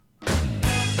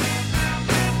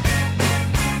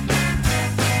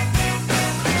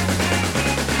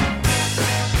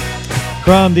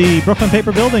From the Brooklyn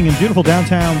Paper Building in beautiful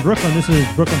downtown Brooklyn, this is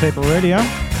Brooklyn Paper Radio.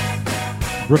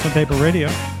 Brooklyn Paper Radio.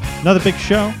 Another big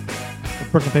show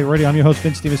at Brooklyn Paper Radio. I'm your host,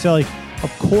 Vince DiVaselli.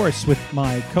 Of course, with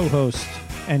my co-host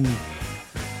and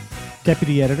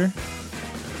deputy editor.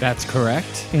 That's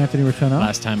correct. Anthony Rotuno.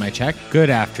 Last time I checked. Good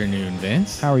afternoon,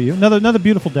 Vince. How are you? Another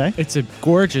beautiful day. It's a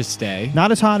gorgeous day.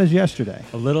 Not as hot as yesterday.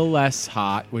 A little less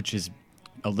hot, which is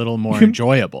a little more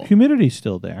enjoyable. Humidity's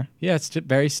still there. Yeah, it's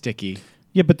very sticky.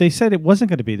 Yeah, but they said it wasn't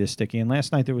going to be this sticky, and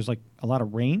last night there was like a lot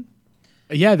of rain.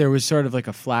 Yeah, there was sort of like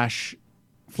a flash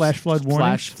flood warning.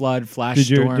 Flash flood, flash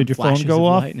storm. Did your phone go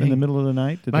off lightning. in the middle of the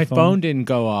night? My phone didn't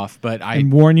go off, but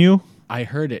and warn you? I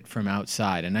heard it from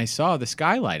outside, and I saw the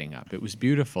sky lighting up. It was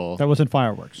beautiful. That wasn't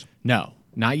fireworks. No,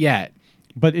 not yet.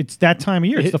 But it's that time of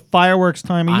year. It's the fireworks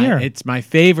time of year. It's my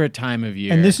favorite time of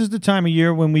year. And this is the time of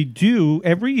year when we do,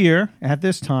 every year at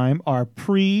this time, our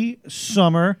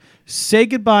pre-summer, say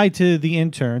goodbye to the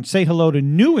interns, say hello to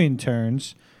new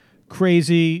interns,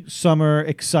 crazy summer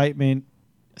excitement.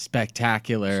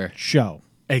 Spectacular. Show.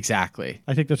 Exactly.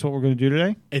 I think that's what we're going to do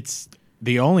today. It's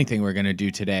the only thing we're going to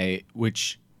do today,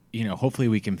 which, hopefully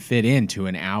we can fit into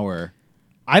an hour.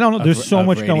 I don't know. There's so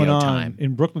much going on time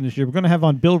in Brooklyn this year. We're going to have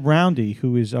on Bill Roundy,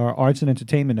 who is our arts and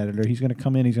entertainment editor. He's going to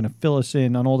come in. He's going to fill us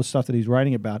in on all the stuff that he's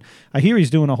writing about. I hear he's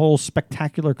doing a whole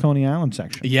spectacular Coney Island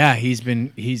section. Yeah, he's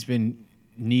been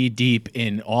knee deep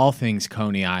in all things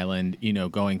Coney Island.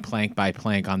 Going plank by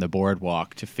plank on the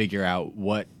boardwalk to figure out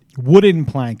what wooden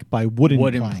plank by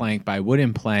wooden plank by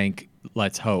wooden plank.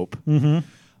 Let's hope to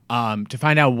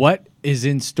find out what is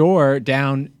in store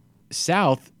down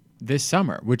south this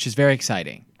summer, which is very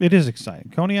exciting. It is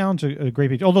exciting. Coney Island's a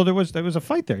great beach. Although there was a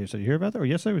fight there. Did you hear about that? Or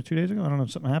yesterday? Was 2 days ago? I don't know if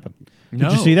something happened. No.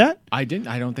 Did you see that? I didn't.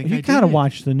 I don't think I did. You got to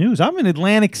watch the news. I'm in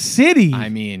Atlantic City.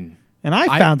 And I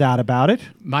found out about it.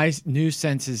 My news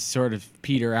senses sort of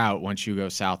peter out once you go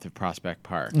south of Prospect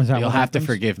Park. You'll have to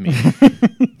forgive me.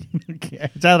 Okay.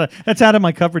 That's out of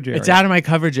my coverage area. It's out of my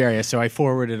coverage area, so I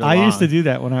forwarded it along. I used to do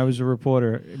that when I was a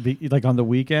reporter, like on the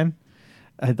weekend.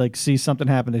 I'd see something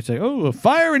happen. They'd say, "Oh, a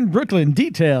fire in Brooklyn,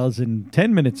 details in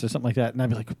 10 minutes," or something like that, and I'd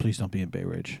be like, "Please don't be in Bay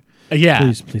Ridge." Yeah,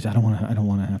 please, I don't want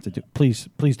to have to do. Please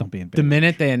don't be in Bay Ridge. The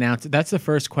minute they announce it, that's the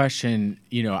first question.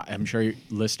 I'm sure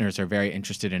listeners are very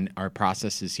interested in our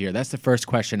processes here. That's the first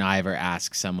question I ever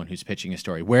ask someone who's pitching a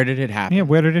story. Where did it happen? Yeah,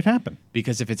 where did it happen?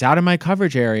 Because if it's out of my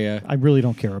coverage area, I really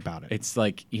don't care about it. It's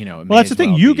like well, that's the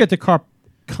thing. You get to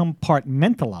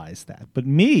compartmentalize that, but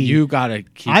me, you gotta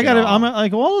keep. I'm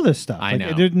like all of this stuff. I know.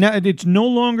 It's no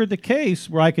longer the case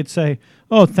where I could say,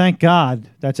 "Oh, thank God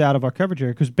that's out of our coverage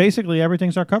area," because basically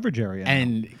everything's our coverage area.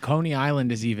 And Coney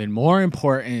Island is even more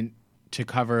important to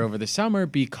cover over the summer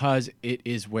because it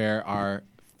is where our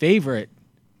favorite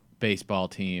baseball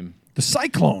team, the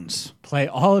Cyclones, play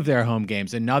all of their home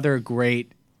games. Another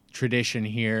great tradition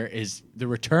here is the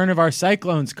return of our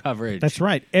Cyclones coverage. That's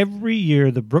right. Every year,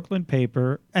 the Brooklyn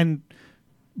Paper, and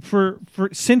for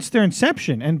since their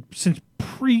inception, and since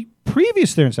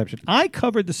previous their inception, I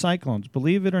covered the Cyclones.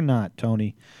 Believe it or not,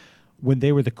 Tony, when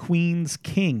they were the Queens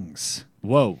Kings.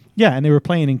 Whoa. Yeah, and they were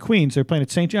playing in Queens. They were playing at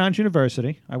St. John's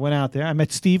University. I went out there. I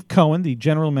met Steve Cohen, the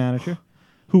general manager,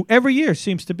 who every year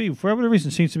seems to be, for whatever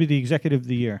reason, seems to be the executive of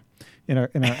the year in our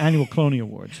annual Clooney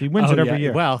Awards. He wins it every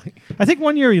year. Well, I think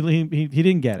one year he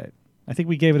didn't get it. I think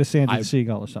we gave it to Sandy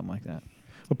Siegel or something like that,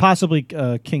 or possibly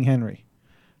King Henry.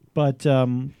 But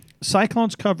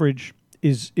Cyclones coverage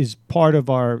is part of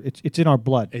our. It's in our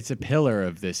blood. It's a pillar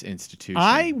of this institution.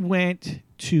 I went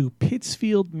to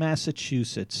Pittsfield,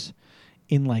 Massachusetts,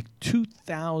 in like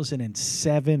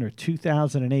 2007 or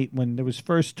 2008 when there was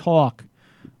first talk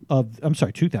of,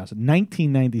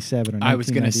 1997 or 1998. I was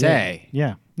going to say.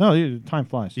 Yeah. No, time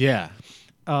flies. Yeah.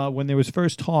 When there was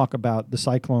first talk about the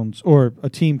Cyclones or a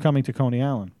team coming to Coney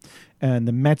Island and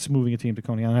the Mets moving a team to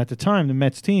Coney Island. At the time, the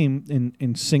Mets team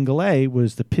in Single A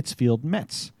was the Pittsfield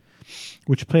Mets,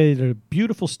 which played at a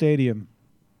beautiful stadium.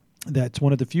 That's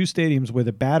one of the few stadiums where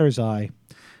the batter's eye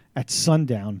at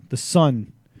sundown, the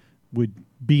sun would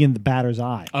be in the batter's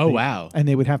eye. Oh, wow. And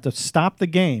they would have to stop the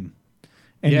game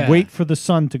and wait for the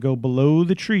sun to go below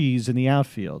the trees in the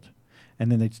outfield,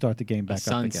 and then they'd start the game back up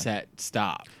again. Sunset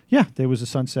stop. Yeah, there was a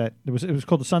sunset. It was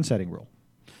called the sunsetting rule,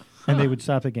 and they would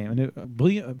stop the game. And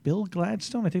Bill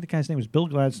Gladstone, I think the guy's name was Bill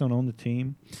Gladstone, owned the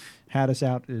team, had us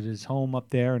out at his home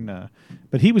up there, and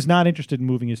but he was not interested in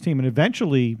moving his team. And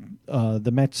eventually,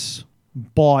 the Mets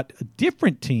bought a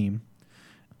different team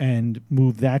and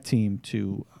moved that team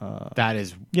to. That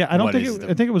is. Yeah, I don't think.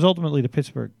 I think it was ultimately the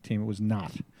Pittsburgh team. It was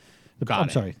not. Got I'm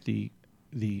it. sorry.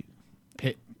 The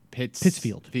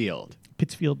Pittsfield. Pittsfield.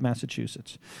 Pittsfield,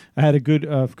 Massachusetts. I had a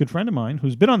good friend of mine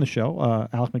who's been on the show,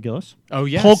 Alec McGillis. Oh,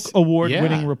 yes. Polk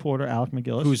Award-winning reporter Alec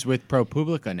McGillis. Who's with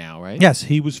ProPublica now, right? Yes,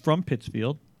 he was from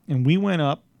Pittsfield, and we went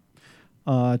up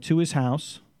to his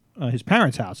house, his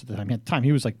parents' house at the time. At the time,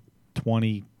 he was like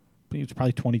 20. He was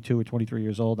probably 22 or 23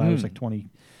 years old. I was like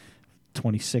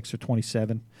 26 or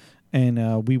 27.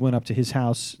 And we went up to his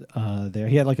house there.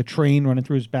 He had like a train running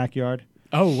through his backyard.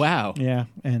 Oh, wow. Yeah,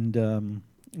 and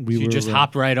You just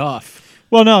hopped right off.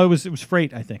 Well, no, it was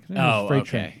freight, I think. It was Oh, freight okay.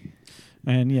 train.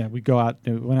 And yeah, we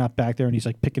went out back there, and he's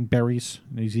like picking berries,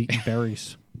 and he's eating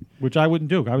berries, which I wouldn't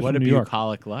do. I was What from a New York.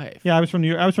 bucolic life. Yeah, I was from New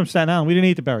York. I was from Staten Island. We didn't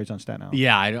eat the berries on Staten Island.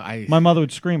 Yeah, My mother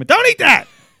would scream, "Don't eat that!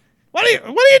 What are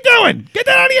you doing? Get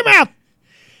that out of your mouth!"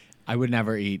 I would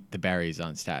never eat the berries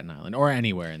on Staten Island or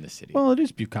anywhere in the city. Well, it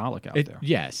is bucolic out there.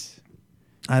 Yes.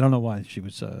 I don't know why she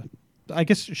was. I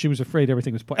guess she was afraid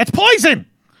everything was poison. It's poison.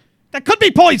 That could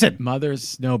be poison.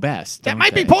 Mothers know best. That don't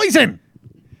might be they? poison.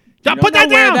 You Put don't that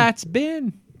know where down. that's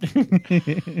been.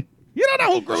 You don't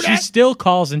know who grew She that. still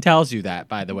calls and tells you that,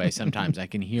 by the way. Sometimes I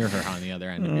can hear her on the other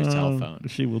end of your cell phone.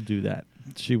 She will do that.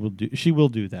 She will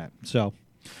do that. So,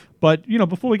 but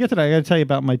before we get to that, I got to tell you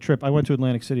about my trip. I went to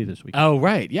Atlantic City this week. Oh,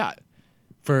 right. Yeah.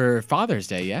 For Father's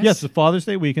Day, yes? Yes, the Father's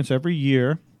Day weekend. So every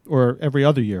year, or every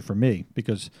other year for me,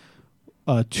 because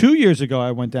 2 years ago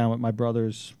I went down with my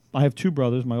brothers. I have two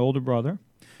brothers, my older brother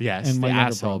Yes, and the my younger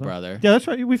asshole brother. Yeah, that's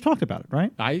right. We've talked about it,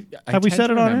 right? I Have we tend said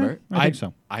to it on air? remember. I think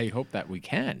so. I hope that we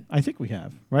can. I think we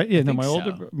have, right? Yeah, no, think my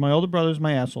so. older brother is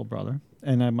my asshole brother,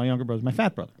 and my younger brother is my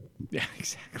fat brother. Yeah,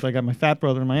 exactly. So I got my fat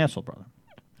brother and my asshole brother.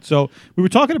 So we were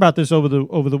talking about this over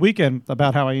the weekend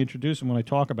about how I introduce them when I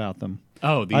talk about them.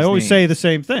 Oh, these I always names. say the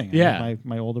same thing. Yeah.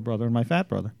 My older brother and my fat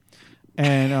brother,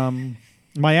 and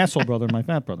my asshole brother and my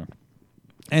fat brother.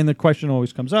 And the question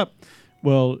always comes up: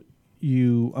 well,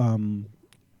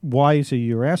 why is he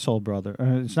your asshole brother?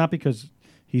 It's not because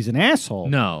he's an asshole.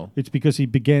 No. It's because he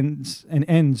begins and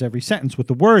ends every sentence with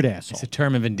the word asshole. It's a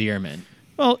term of endearment.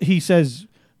 Well, he says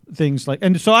things like,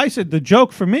 and so I said the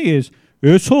joke for me is,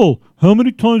 asshole, how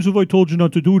many times have I told you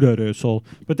not to do that, asshole?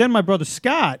 But then my brother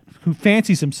Scott, who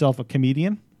fancies himself a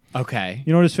comedian, Okay.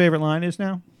 you know what his favorite line is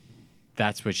now?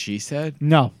 That's what she said?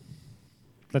 No.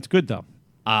 That's good, though.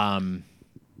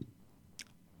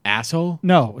 Asshole?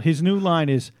 No, his new line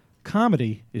is,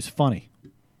 comedy is funny.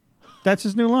 That's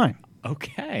his new line.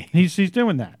 Okay. He's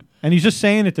doing that. And he's just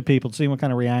saying it to people to see what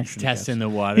kind of reaction he Testing gets. the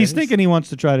waters. He's thinking he wants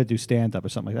to try to do stand-up or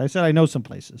something like that. I said, I know some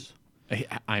places.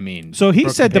 I mean, So he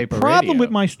Brooklyn said the Paper problem Radio. with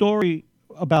my story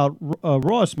about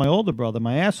Ross, my older brother,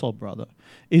 my asshole brother,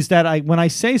 is that when I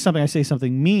say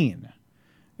something mean.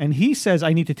 And he says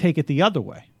I need to take it the other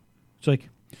way. It's like,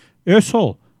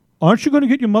 asshole, aren't you going to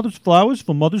get your mother's flowers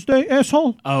for Mother's Day,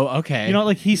 asshole? Oh, okay. You know,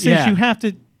 like he says Yeah. you have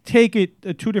to take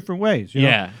it two different ways. You know?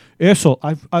 Yeah. Asshole,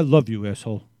 I love you,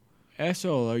 asshole.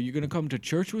 Asshole, are you going to come to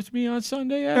church with me on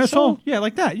Sunday, Asshole. Yeah,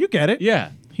 like that. You get it.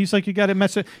 Yeah. He's like, you got to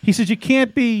mess it. He says you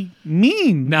can't be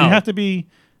mean. No. You have to be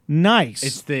nice.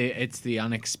 It's the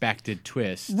unexpected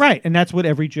twist. Right, and that's what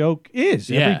every joke is.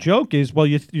 Yeah. Every joke is, well,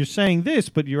 you're saying this,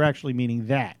 but you're actually meaning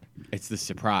that. It's the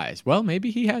surprise. Well,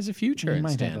 maybe he has a future in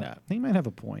stand-up. He might have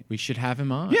a point. We should have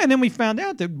him on. Yeah, and then we found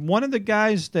out that one of the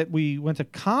guys that we went to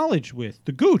college with,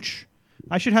 the Gooch,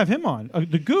 I should have him on.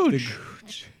 The Gooch.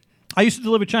 I used to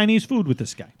deliver Chinese food with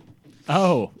this guy.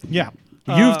 Oh. Yeah.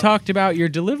 You've talked about your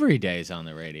delivery days on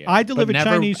the radio. I but delivered never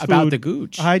Chinese food. about the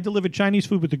Gooch. I delivered Chinese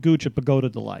food with the Gooch at Pagoda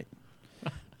Delight.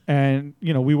 And,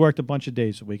 we worked a bunch of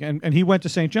days a week. And he went to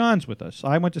St. John's with us.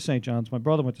 I went to St. John's. My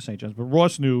brother went to St. John's. But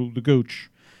Ross knew the Gooch,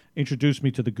 introduced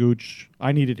me to the Gooch.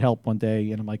 I needed help one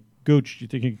day. And I'm like, Gooch, you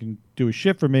think you can do a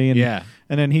shift for me? And, Yeah.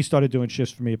 And then he started doing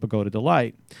shifts for me at Pagoda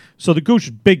Delight. So the Gooch is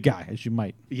a big guy, as you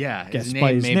might yeah, guess his by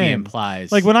name his maybe name.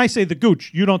 implies. Like when I say the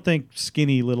Gooch, you don't think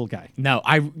skinny little guy. No,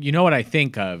 you know what I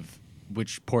think of,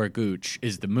 which poor Gooch,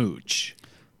 is the mooch.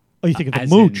 Oh, you think of the As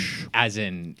mooch. as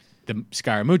in the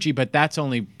Scaramucci, but that's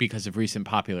only because of recent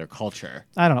popular culture.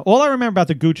 I don't know. All I remember about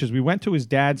the Gooch is we went to his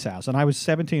dad's house, and I was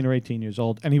 17 or 18 years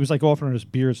old, and he was like offering us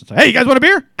beers and saying, "Hey, you guys want a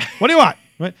beer? What do you want?"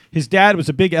 Right? His dad was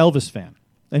a big Elvis fan,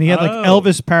 and he had like Oh.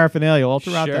 Elvis paraphernalia all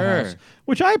throughout the Sure. house,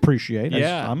 which I appreciate.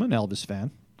 Yeah. I'm an Elvis fan.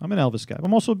 I'm an Elvis guy.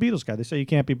 I'm also a Beatles guy. They say you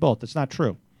can't be both. That's not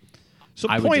true. So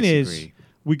I the would point is, disagree.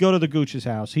 we go to the Gooch's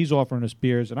house. He's offering us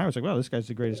beers, and I was like, "Well, this guy's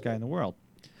the greatest guy in the world."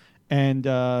 And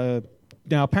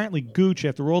now, apparently, Gooch,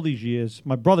 after all these years,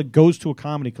 my brother goes to a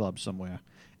comedy club somewhere,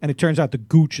 and it turns out the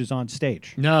Gooch is on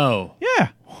stage. No. Yeah.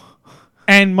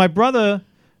 And my brother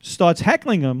starts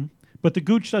heckling him, but the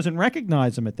Gooch doesn't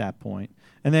recognize him at that point.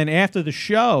 And then after the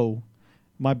show,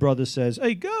 my brother says,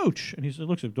 "Hey, Gooch." And he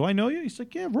looks at him, "Do I know you?" He's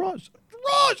like, "Yeah, Ross."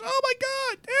 "Ross, oh my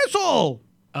God, asshole."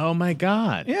 Oh my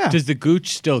God. Yeah. Does the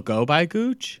Gooch still go by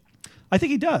Gooch? I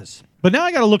think he does. But now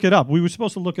I got to look it up. We were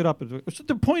supposed to look it up. So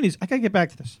the point is, I got to get back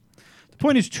to this. The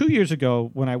point is, 2 years ago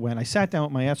when I went, I sat down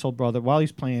with my asshole brother while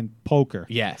he's playing poker.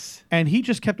 Yes. And he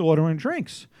just kept ordering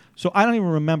drinks. So I don't even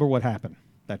remember what happened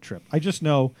that trip. I just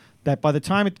know that by the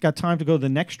time it got time to go to the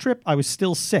next trip, I was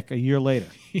still sick a year later.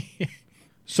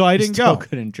 So I didn't Still go.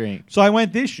 couldn't drink. So I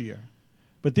went this year.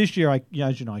 But this year,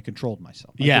 as you know, I controlled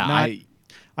myself.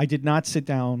 I did not sit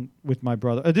down with my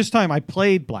brother. This time I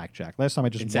played blackjack. Last time I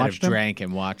just Instead watched of him. drank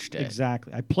and watched it.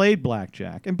 Exactly. I played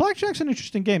blackjack. And blackjack's an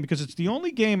interesting game because it's the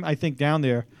only game, I think, down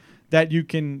there that you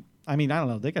can... I mean, I don't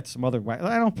know. They got some other...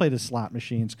 I don't play the slot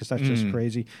machines because that's just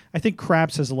crazy. I think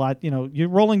craps has a lot... you're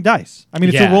rolling dice. I mean,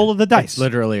 it's a roll of the dice. It's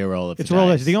literally a roll of the dice. It's a roll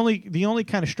of dice. The only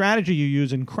kind of strategy you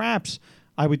use in craps,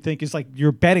 I would think, is like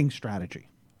your betting strategy.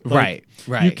 Like,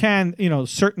 Right. You can,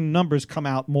 certain numbers come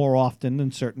out more often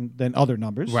than other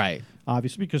numbers. Right.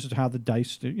 Obviously, because of how the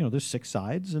dice, there's 6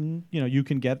 sides, and you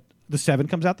can get the 7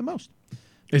 comes out the most.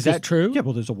 Is that true? Yeah.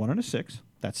 Well, there's a 1 and a 6.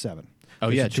 That's 7. Oh,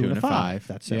 There's yeah, a 2 and a 5.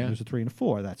 That's 7. Yeah. There's a 3 and a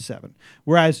 4. That's 7.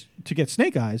 Whereas to get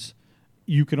snake eyes,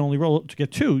 you can only roll to get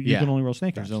 2. You can only roll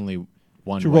snake eyes. There's only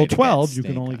one. To way roll to 12, get you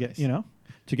can snake only eyes. get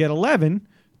to get 11.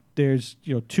 There's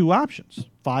 2 options: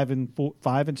 5 and 4,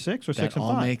 5 and 6, or 6 That and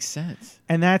all 5. makes sense.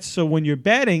 And that's so when you're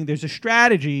betting, there's a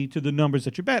strategy to the numbers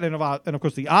that you bet, and of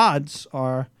course the odds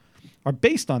are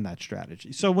based on that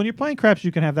strategy. So when you're playing craps,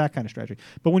 you can have that kind of strategy.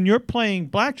 But when you're playing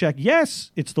blackjack,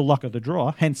 yes, it's the luck of the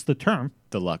draw, hence the term.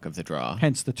 The luck of the draw.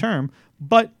 Hence the term.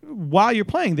 But while you're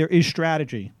playing, there is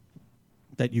strategy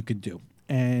that you can do.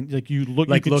 And like you look,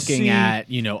 Like you can looking see, at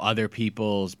other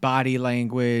people's body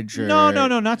language. Or... No,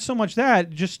 not so much that.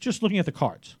 Just looking at the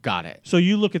cards. Got it. So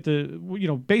you look at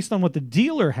based on what the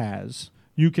dealer has,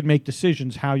 you can make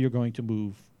decisions how you're going to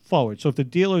move forward. So if the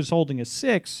dealer is holding a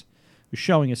 6, is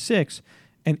showing a 6,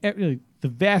 and the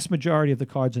vast majority of the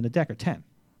cards in the deck are 10,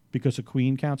 because a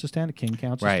queen counts as 10, a king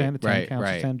counts as 10, a 10 counts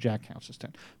as 10, jack counts as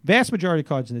 10. Vast majority of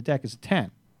cards in the deck is a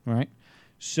 10, right?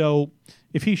 So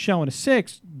if he's showing a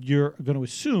 6, you're going to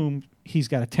assume he's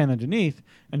got a 10 underneath,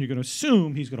 and you're going to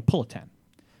assume he's going to pull a 10.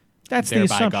 That's the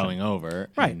Thereby assumption. going over.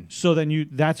 Right. and- So then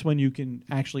that's when you can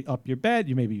actually up your bet.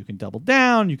 Maybe you can double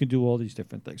down. You can do all these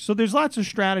different things. So there's lots of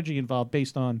strategy involved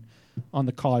based on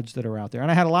the cards that are out there.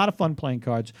 And I had a lot of fun playing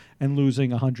cards and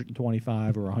losing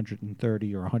 125 or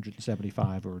 130 or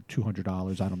 175 or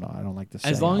 $200. I don't know. I don't like to say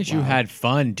As long out as you loud. had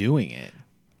fun doing it.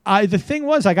 The thing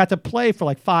was, I got to play for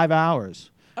like 5 hours.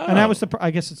 And that was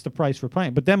I guess it's the price for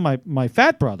playing. But then my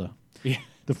fat brother, Yeah.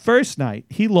 the first night,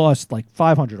 he lost like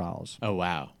 $500. Oh,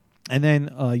 wow. And then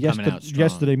out strong.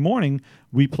 yesterday morning,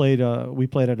 we played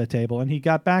at a table, and he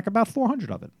got back about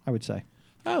 400 of it, I would say,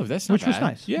 Oh, that's not which was bad.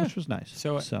 nice. Yeah. Which was nice.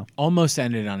 So almost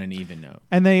ended on an even note.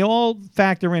 and they all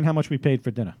factor in how much we paid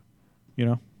for dinner,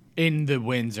 In the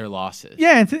wins or losses.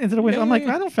 Yeah, into the win. Yeah, I'm like,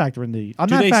 yeah. I don't factor in the. I'm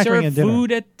Do not they factoring serve in dinner.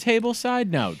 food at tableside?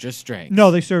 No, just drinks. No,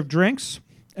 they serve drinks,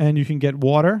 and you can get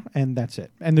water, and that's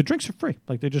it. And the drinks are free.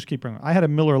 Like they just keep bringing. I had a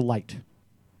Miller Lite,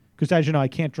 because as you know, I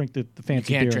can't drink the You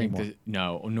fancy can't beer drink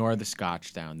anymore. nor the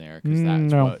scotch down there because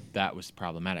No. that was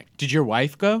problematic. Did your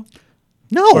wife go,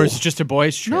 No, or is it just a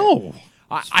boys' trip? no.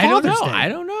 I don't know. Father's Day. I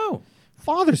don't know.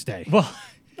 Father's Day. Well,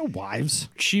 No wives.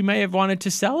 she may have wanted to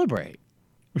celebrate.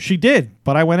 She did,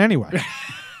 but I went anyway.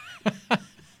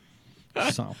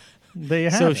 So there you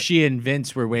have So it. she and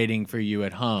Vince were waiting for you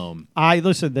at home.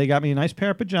 Listen. They got me a nice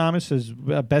pair of pajamas. Says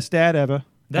best dad ever.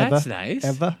 That's Ever. nice.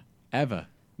 Ever. Eva.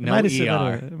 It No might have said that,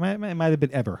 ER. it might have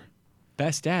been ever.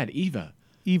 Best dad, Eva.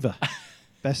 Eva.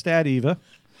 Best dad Eva.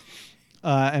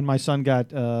 And my son got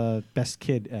best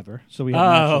kid ever. So we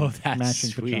have That's matching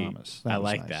sweet. pajamas. I was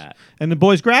like nice. that. And the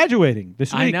boy's graduating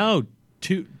this week. I know.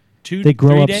 Two. They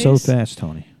grow 3 up days? so fast,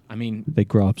 Tony. I mean, They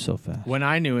grow up so fast. when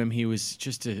I knew him, he was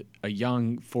just a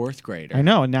young 4th grader. I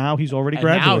know. And now he's already And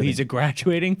graduating. now he's a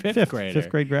graduating fifth grader. 5th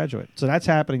grade graduate. So that's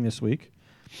happening this week.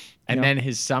 And Yeah. then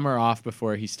his summer off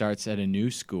before he starts at a new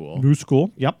school. New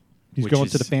school. Yep. He's Which going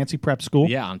to is- the fancy prep school.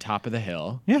 Yeah, on top of the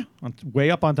hill, Yeah.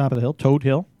 Way up on top of the hill. Toad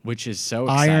Hill. which is so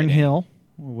exciting. Iron Hill.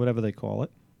 Or whatever they call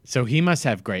it. So he must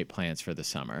have great plans for the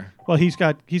summer. Well, he's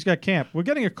got camp. We're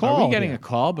getting a call. Are we getting here. a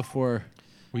call before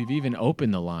we've even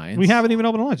opened the lines? We haven't even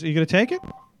opened the lines. Are you going to take it?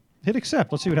 Hit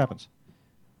accept. Let's see what happens.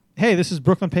 Hey, this is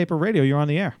Brooklyn Paper Radio. You're on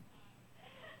the air.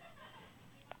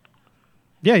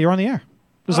 Yeah, you're on the air.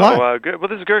 This is live. Good. Well,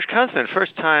 this is Gersh Constant,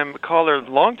 first-time caller,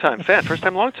 long-time fan,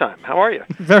 first-time, long-time. How are you?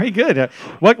 Very good.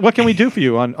 What can we do for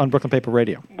you on Brooklyn Paper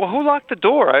Radio? Well, who locked the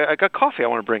door? I got coffee I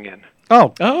want to bring in.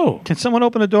 Oh, Oh, can someone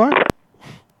open the door?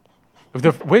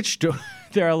 which door?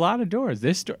 There are a lot of doors.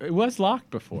 This door, it was locked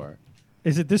before.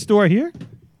 Is it this door here?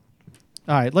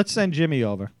 All right, let's send Jimmy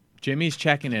over. Jimmy's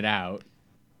checking it out.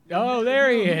 Oh, there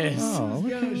he is. Oh,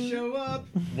 Gonna show up.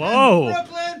 Whoa.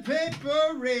 Brooklyn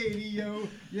Paper Radio.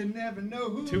 You never know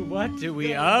who. To what do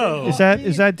we owe? Is that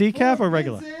decaf or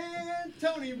regular?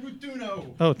 Tony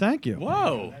Rutuno. Oh, thank you.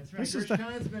 Whoa. That's right. This is Gersh the-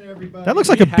 Kleinsman, everybody. That looks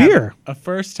like We a have beer. A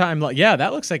first time. Yeah,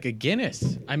 that looks like a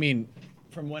Guinness. I mean,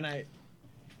 from when it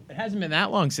hasn't been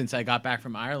that long since I got back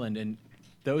from Ireland, and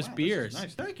those beers.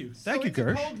 Nice, thank you. So Thank you, it's a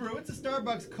Gersh. cold brew. It's a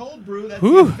Starbucks cold brew. That's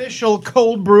Whew. the official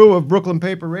cold brew of Brooklyn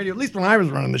Paper Radio. At least when I was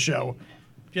running the show.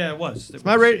 Yeah, it was. Is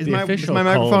my official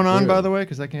microphone cold on, brew. by the way?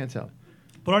 Because I can't tell.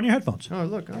 Put on your headphones. Oh,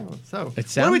 look. Oh, so It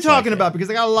what are we sounds talking like about? it. Because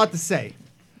I got a lot to say.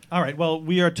 All right, well,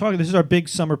 we are talking. This is our big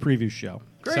summer preview show.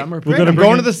 Great. Summer Great. gonna I'm bring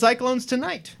going in- to the Cyclones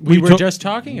tonight. We were took- just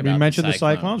talking about We mentioned the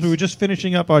Cyclones. We were just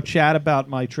finishing up our chat about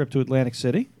my trip to Atlantic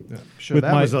City Sure, With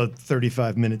that my- was a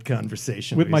 35-minute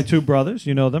conversation. with my two brothers.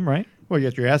 You know them, right? Well, you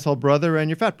got your asshole brother and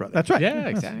your fat brother. That's right. Yeah,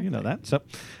 That's- exactly. You know that.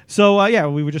 So yeah,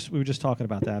 we were just talking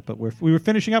about that. But we were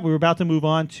finishing up. We were about to move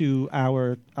on to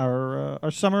our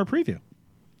summer preview.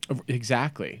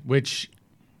 Exactly. Which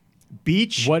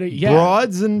Beach, yeah.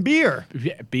 broads, and beer.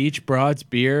 Beach, Broads,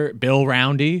 beer. Bill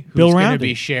Roundy, who's Bill going to Roundy.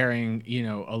 be sharing,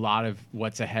 a lot of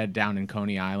what's ahead down in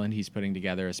Coney Island. He's putting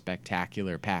together a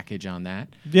spectacular package on that.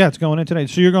 Yeah, it's going in tonight.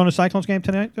 So you're going to Cyclones game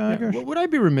tonight, Gersh? Well, would I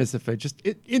be remiss if I just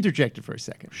interjected for a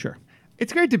second? Sure.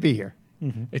 It's great to be here.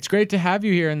 It's great to have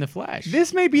you here in the flesh.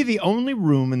 This may be the only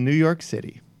room in New York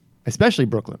City, especially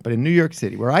Brooklyn, but in New York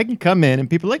City, where I can come in and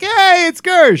people are like, "Hey, it's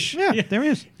Gersh." Yeah, there he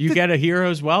is. You get a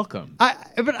hero's welcome.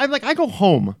 But I go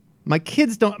home. My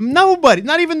kids don't. Nobody,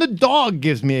 not even the dog,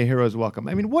 gives me a hero's welcome.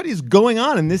 I mean, what is going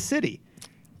on in this city?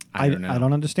 I don't know. I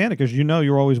don't understand it because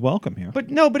you're always welcome here. But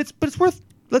it's worth.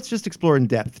 Let's just explore in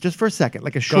depth, just for a second,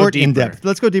 like a short in deeper. depth.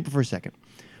 Let's go deeper for a second.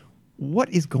 What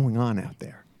is going on out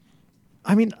there?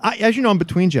 I mean, as you know, I'm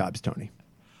between jobs, Tony.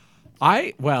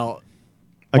 Well,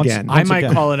 Again, I might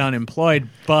again. call it unemployed,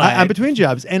 but I'm between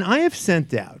jobs, and I have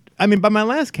sent out. I mean, by my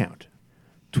last count,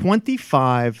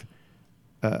 25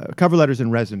 cover letters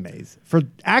and resumes for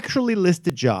actually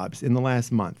listed jobs in the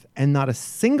last month, and not a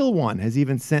single one has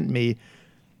even sent me.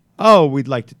 Oh, we'd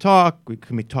like to talk.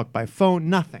 Can we talk by phone?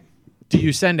 Nothing. do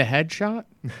you send a headshot?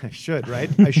 I should, right?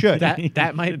 I should.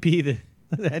 That might be the.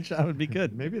 The headshot would be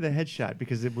good. Maybe the headshot,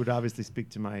 because it would obviously speak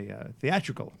to my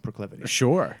theatrical proclivity.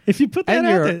 Sure. If you put that And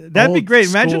out your there, that'd be old great.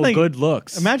 Imagine school they good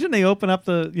looks. Imagine they open up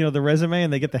the resume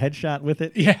and they get the headshot with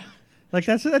it. Yeah. Like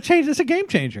that's a game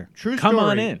changer. True Come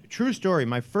story. on in. True story.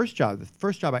 My first job, the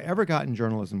first job I ever got in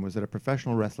journalism, was at a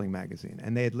professional wrestling magazine,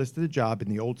 and they had listed a job in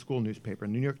the old school newspaper,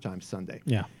 New York Times Sunday.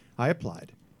 Yeah. I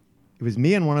applied. It was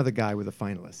me and one other guy were the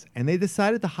finalists, and they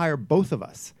decided to hire both of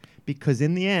us because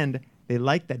in the end they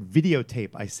liked that videotape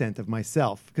I sent of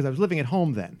myself, because I was living at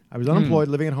home then. I was unemployed,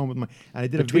 living at home with and I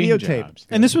did Between a videotape. jobs.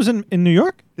 And this was in New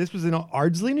York? This was in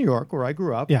Ardsley, New York, where I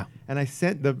grew up. Yeah. And I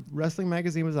sent, the wrestling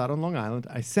magazine was out on Long Island.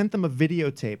 I sent them a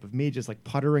videotape of me just like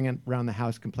puttering around the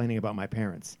house complaining about my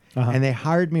parents. Uh-huh. And they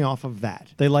hired me off of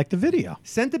that. They liked the video.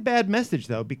 Sent a bad message,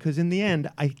 though, because in the end,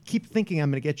 I keep thinking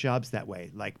I'm going to get jobs that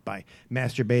way, like by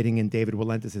masturbating in David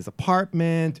Walentis'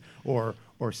 apartment or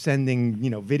sending,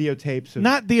 videotapes of...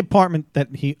 Not the apartment that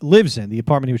he lives in, the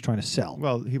apartment he was trying to sell.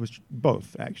 Well, he was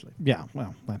both, actually. Yeah,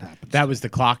 well, that happens. That was the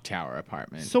clock tower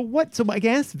apartment. So I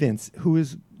asked Vince, who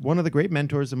is one of the great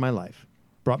mentors of my life,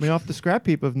 brought me off the scrap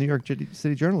heap of New York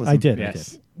City journalism. I did.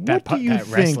 yes. What do you that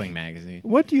think- wrestling magazine.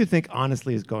 What do you think,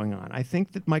 honestly, is going on? I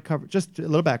think that my cover, just a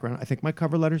little background, I think my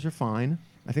cover letters are fine.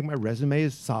 I think my resume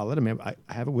is solid. I mean, I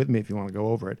have it with me if you want to go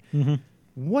over it. Mm-hmm.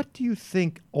 What do you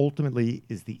think ultimately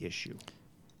is the issue?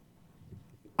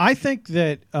 I think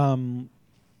that And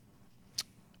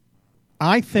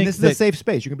this is a safe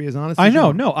space. You can be as honest I as you know,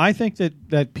 want. no. I think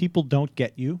that people don't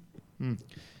get you. Hmm.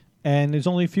 And there's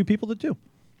only a few people that do.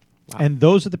 And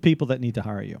those are the people that need to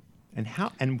hire you. And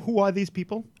who are these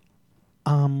people?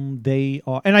 They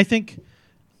are, and I think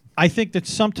that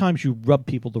sometimes you rub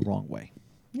people the wrong way.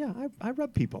 Yeah, I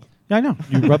rub people. I know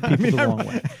you rub people the wrong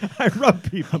way, I rub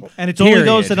people. and it's only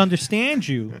those Period. that understand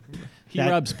you. He that-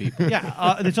 rubs people.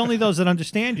 Yeah, it's only those that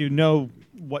understand you know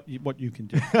what you can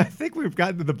do. I think we've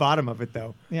gotten to the bottom of it,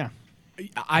 though. Yeah,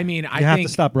 I mean, you I have think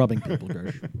to stop rubbing people,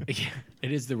 Gersh. Yeah,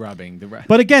 it is the rubbing.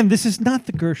 But again, this is not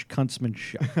the Gersh Kuntzman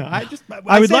show. I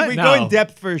would said like- we go No. in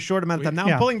depth for a short amount of time. Now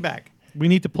Yeah. I'm pulling back. We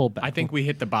need to pull back. I think we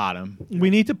hit the bottom. we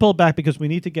need to pull back because we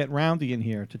need to get Roundy in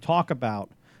here to talk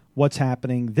about what's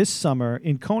happening this summer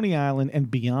in Coney Island and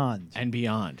beyond. And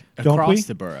beyond. Don't across we?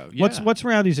 the borough. What's Yeah. what's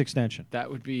Roundy's extension? That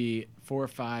would be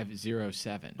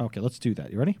 4507. Okay, let's do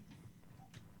that. You ready?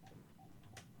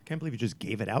 Can't believe you just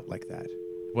gave it out like that.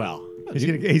 Well, He's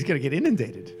gonna get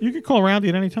inundated. You can call Roundy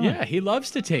at any time. yeah, he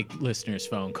loves to take listeners'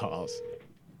 phone calls.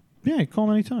 Yeah, call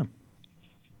him anytime.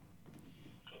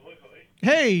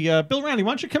 Hey, Bill Roundy,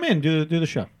 why don't you come in do the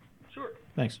show? Sure.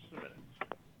 Thanks.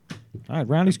 All right,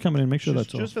 Roundy's coming in. Make sure that's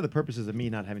Just all. for the purposes of me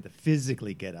not having to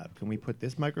physically get up, can we put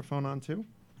this microphone on too?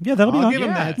 Yeah, that'll be I'll on. give him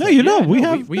Yeah. that. No, you know, Yeah, we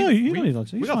no, have. we- no, you we- don't need that.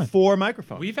 He's We got fine. 4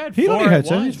 microphones. We've had He don't 4 need at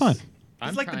headset. He's once. fine.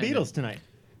 It's like the trying to- Beatles tonight.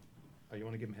 Oh, you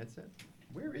want to give him a headset?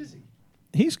 Where is he?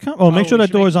 He's come. Oh, make Oh, sure we that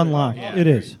should make door's sure- unlocked. yeah. It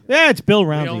is. Yeah, it's Bill We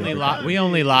Roundy.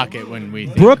 only lock it when we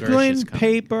think Brooklyn Gersh is coming.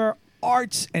 paper,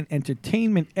 arts and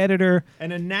entertainment editor,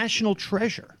 And a national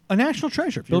treasure. a national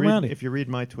treasure, If you Bill read- Roundy. If you read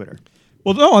my Twitter.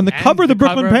 Well, no, on the And cover of the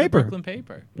Brooklyn cover of the paper, Brooklyn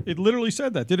paper. it literally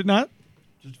said that. Did it not?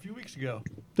 Just a few weeks ago.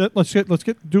 Let's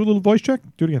do a little voice check.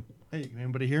 Do it again. Hey, can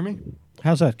anybody hear me?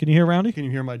 How's that? Can you hear Roundy? Can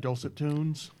you hear my dulcet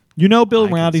tones? You know, Bill I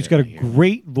can Roundy's got a certainly hear.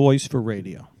 great voice for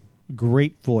radio.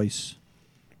 Great voice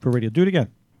for radio. Do it again.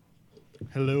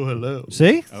 Hello, hello.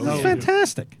 See? Oh, That's yeah.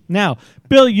 fantastic. Now,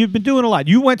 Bill, you've been doing a lot.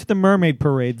 You went to the Mermaid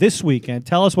Parade this weekend.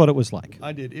 Tell us what it was like.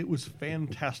 I did. It was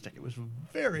fantastic. It was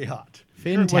very hot.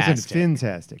 It wasn't Fantastic.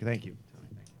 fantastic. Thank you.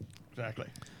 Exactly.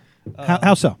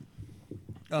 How so?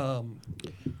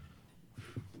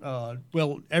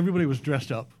 Well, everybody was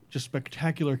dressed up. Just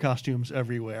spectacular costumes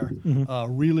everywhere.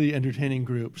 Mm-hmm. Really entertaining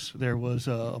groups. There was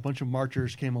a bunch of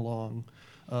marchers came along.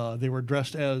 They were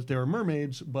dressed as they were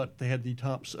mermaids, but they had the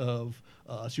tops of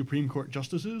Supreme Court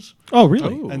justices, Oh,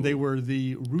 really? Oh. and they were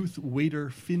the Ruth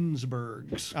Bader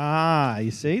Ginsburgs. Ah,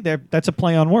 you see? That's a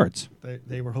play on words.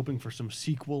 They were hoping for some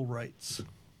sequel rights.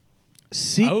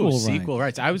 Sequel, Sequel right.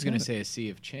 rights. I was going to say a sea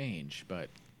of change, but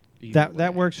either That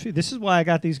way. works for you. This is why I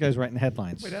got these guys writing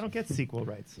headlines. Wait, I don't get sequel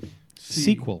rights.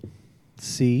 Sequel.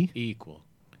 C. Equal.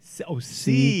 Sequel.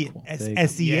 There you go.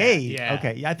 SEA. Yeah.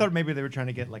 Okay. Yeah, I thought maybe they were trying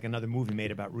to get like another movie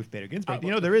made about Ruth Bader Ginsburg.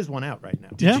 There is one out right now.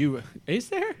 Yeah? Is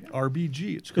there?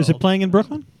 RBG. It's called. Is it playing in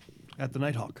Brooklyn? At the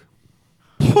Nighthawk?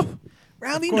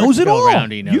 Roundy Of course knows it Bill all.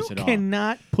 Roundy knows you it all.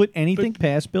 cannot put anything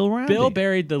past Bill Roundy. Bill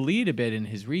buried the lead a bit in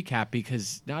his recap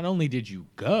because not only did you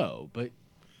go, but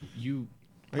you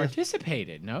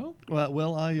participated, no?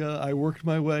 Well, I worked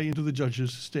my way into the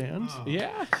judges' stands.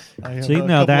 Yeah. I have See, a now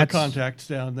couple of that's- contacts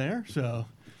down there. So,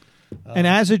 And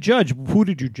as a judge, who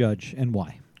did you judge and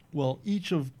why? well,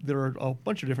 there are a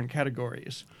bunch of different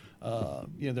categories.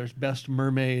 There's best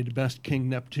mermaid, best King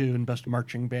Neptune, best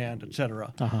marching band,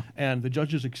 etc. Uh-huh. And the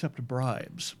judges accept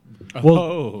bribes. Well,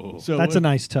 Oh. So that's a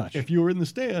nice touch. If you were in the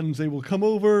stands, they will come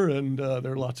over, and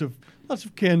there are lots of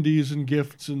candies and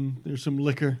gifts, and there's some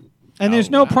liquor. And there's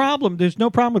Oh, no wow. problem. There's no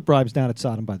problem with bribes down at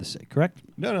Sodom by the Sea, correct?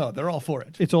 No, they're all for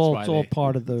it. It's all why it's all they-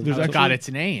 part of the There's It's actually- got its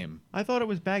name. I thought it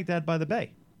was Baghdad by the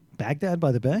Bay. Baghdad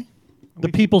by the Bay, the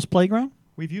We- People's Playground.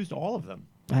 We've used all of them.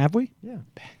 Have we? Yeah,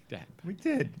 That- we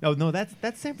did. Oh no, that's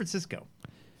San Francisco,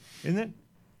 isn't it?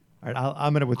 All right,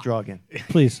 I'm going to withdraw again.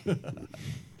 Please.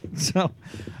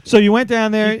 so you went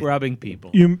down there. Keep rubbing people.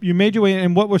 You made your way,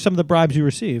 and what were some of the bribes you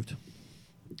received?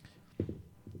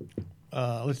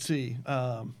 Let's see.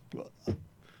 I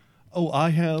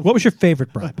have. What was your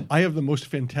favorite bribe? I have the most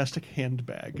fantastic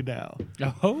handbag now.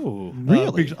 Oh.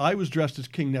 Really? Because I was dressed as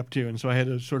King Neptune, so I had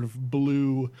a sort of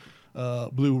blue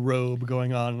robe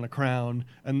going on and a crown,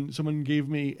 and someone gave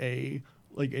me a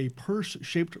purse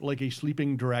shaped like a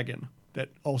sleeping dragon that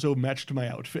also matched my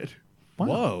outfit. Wow.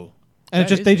 Whoa. And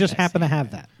That is they a just nice happen to have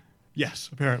handbag. that. Yes,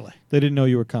 apparently. They didn't know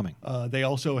you were coming. They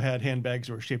also had handbags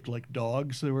that were shaped like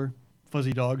dogs. They were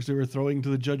fuzzy dogs they were throwing to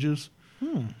the judges.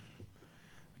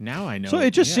 Now I know. So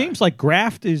it just yeah. seems like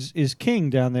graft is king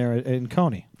down there in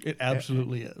Coney. It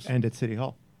absolutely is. And at City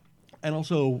Hall. And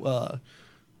also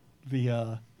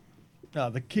the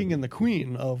king and the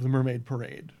queen of the Mermaid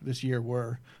Parade this year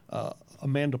were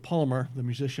Amanda Palmer, the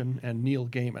musician, and Neil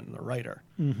Gaiman, the writer.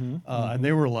 And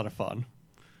they were a lot of fun.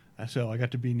 So I got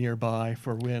to be nearby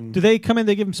for when Do they come in?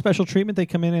 They give them special treatment. They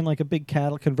come in like a big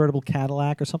convertible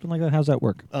Cadillac or something like that. How's that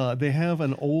work? they have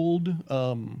an old,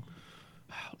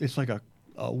 it's like a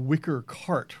wicker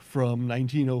cart from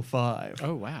 1905.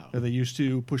 Oh, wow. That they used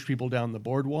to push people down the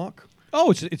boardwalk. Oh,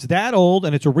 it's that old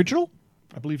and it's original.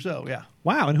 I believe so. Yeah.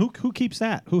 Wow, and who keeps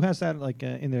that? Who has that like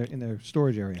in their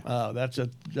storage area? That's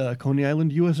at Coney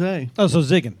Island, USA. Oh, so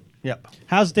Ziggin. Yep.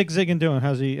 How's Dick Ziggin doing?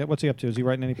 What's he up to? Is he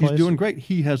writing any He's plays? doing great.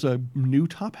 He has a new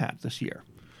top hat this year.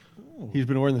 He's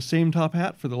been wearing the same top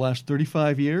hat for the last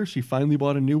 35 years. He finally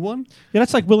bought a new one. Yeah,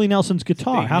 that's like Willie Nelson's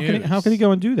guitar. big How can news. he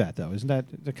go and do that though? Isn't that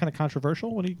kind of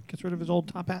controversial when he gets rid of his old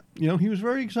top hat? He was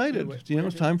very excited.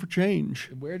 It's time for change.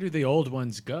 Where do the old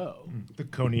ones go? The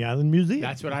Coney Island Museum.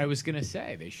 That's what I was going to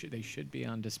say. They should be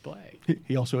on display.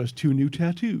 He also has 2 new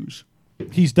tattoos.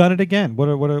 He's done it again.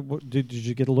 What did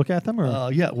you get a look at them?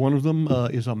 Or? Yeah, one of them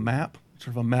is a map, sort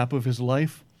of a map of his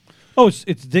life. Oh, it's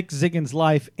Dick Ziggin's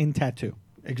life in tattoo.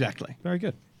 Exactly. Very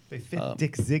good. They fit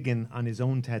Dick Ziggin on his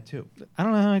own tattoo. I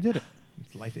don't know how I did it.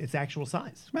 It's life. It's actual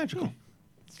size. It's magical.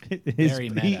 Very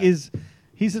meta.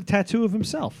 He's a tattoo of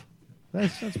himself.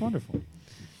 That's wonderful.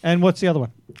 And what's the other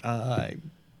one? I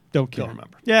Don't care. don't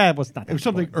remember. Yeah, it was not. It was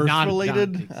something important.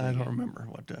 Earth-related. Not I don't remember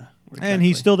what And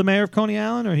he's exactly. still the mayor of Coney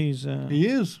Island, or he's He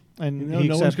is. and No he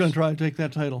one's accepts- going to try to take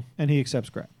that title. and he accepts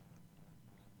crap.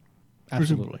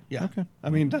 Presumably. Yeah. Okay. I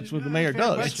mean, that's what the mayor Fair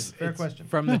does. question. Fair question.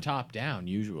 From the top down,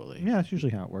 usually. Yeah, that's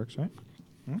usually how it works, right?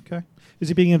 Okay. Is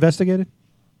he being investigated?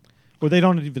 Or they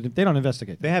don't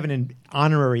investigate. They have an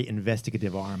honorary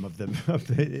investigative arm of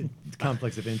the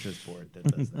conflicts of interest board that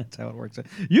does that. That's how it works.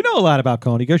 You know a lot about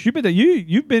Coney. Gosh, you've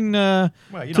been. Well,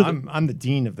 you to know, the- I'm the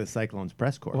dean of the Cyclones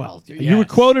press corps. Well, You were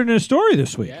quoted in a story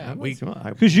this week. Yeah,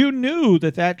 Because you knew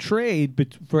that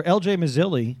trade for L.J.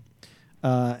 Mazzilli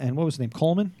and what was his name,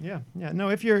 Coleman? yeah. No,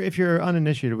 if you're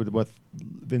uninitiated with what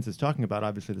Vince is talking about,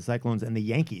 obviously the Cyclones and the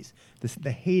Yankees,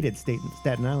 the hated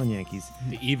Staten Island Yankees,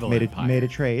 the evil made empire. a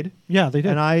trade. Yeah, they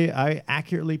did. And I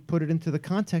accurately put it into the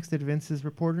context that Vince's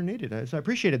reporter needed. So I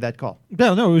appreciated that call.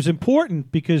 No, it was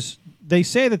important because they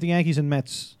say that the Yankees and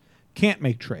Mets can't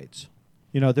make trades.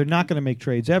 You know, they're not going to make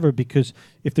trades ever because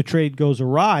if the trade goes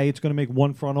awry, it's going to make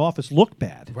one front office look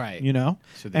bad. Right. You know?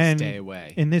 So they And stay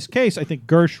away. In this case, I think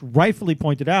Gersh rightfully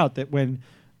pointed out that when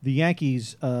the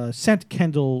Yankees sent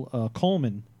Kendall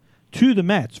Coleman to the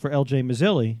Mets for L.J.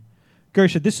 Mazzilli,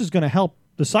 Gersh said this is going to help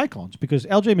the Cyclones because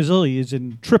L.J. Mazzilli is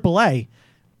in AAA.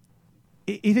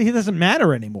 He doesn't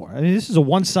matter anymore. I mean, this is a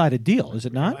one-sided deal, is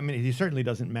it not? I mean, he certainly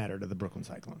doesn't matter to the Brooklyn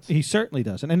Cyclones. He certainly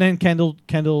doesn't. And then Kendall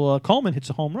Coleman hits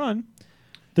a home run,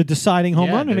 the deciding home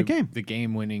run in a game. The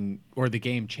game-winning or the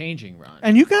game-changing run.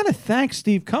 And you got to thank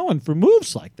Steve Cohen for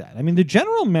moves like that. I mean, the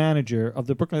general manager of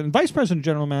the Brooklyn, vice president,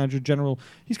 general manager,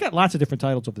 he's got lots of different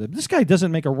titles over there. This guy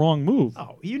doesn't make a wrong move.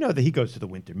 Oh, you know that he goes to the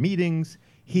winter meetings.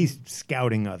 He's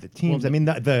scouting other teams. I mean,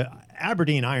 the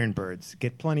Aberdeen Ironbirds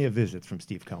get plenty of visits from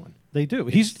Steve Cohen. They do.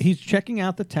 He's checking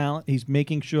out the talent. He's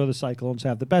making sure the Cyclones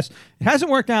have the best. It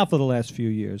hasn't worked out for the last few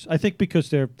years. I think because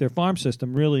their farm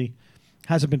system really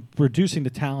hasn't been producing the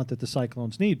talent that the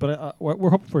Cyclones need. But we're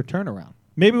hoping for a turnaround.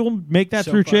 Maybe we'll make that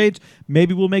So through far- trades.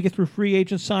 Maybe we'll make it through free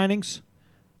agent signings.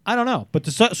 I don't know. But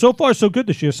so far, so good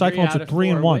this year. Cyclones out are of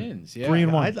 3-1. 4 wins, yeah.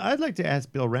 3-1. I'd like to ask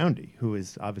Bill Roundy, who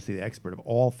is obviously the expert of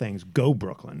all things Go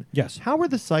Brooklyn. Yes. How were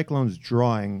the Cyclones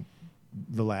drawing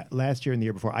the last year and the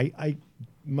year before? I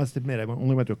must admit, I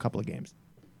only went to a couple of games.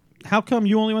 How come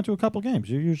you only went to a couple games?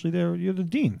 You're usually there. You're the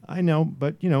dean. I know,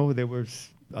 but, you know, there were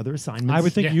other assignments. I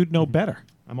would think Yeah. you'd know better.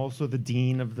 I'm also the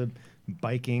dean of the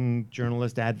biking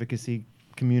journalist advocacy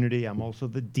community. I'm also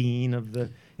the dean of the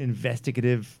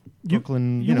investigative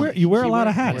Brooklyn. You wear a lot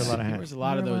of I hats. wear a lot of There hats. was a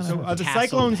lot of those. So are the tasseled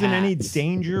Cyclones in any hats.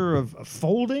 danger of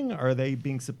folding? Or are they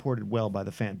being supported well by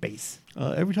the fan base?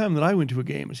 Every time that I went to a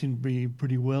game, it seemed to be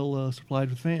pretty well supplied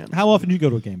with fans. How often do you go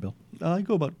to a game, Bill? I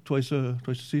go about twice a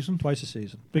season. Twice a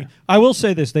season. I will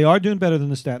say this: they are doing better than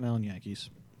the Staten Island Yankees,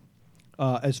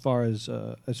 as far as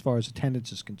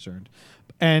attendance is concerned,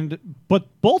 but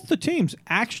both the teams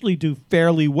actually do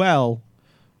fairly well,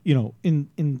 you know,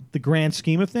 in the grand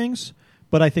scheme of things.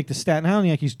 But I think the Staten Island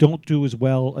Yankees don't do as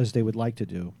well as they would like to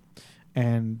do.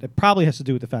 And it probably has to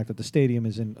do with the fact that the stadium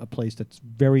is in a place that's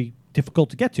very difficult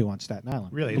to get to on Staten Island.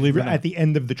 Really? Believe it or It's not. at the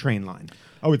end of the train line.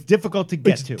 Oh, it's difficult to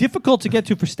get It's to. difficult to get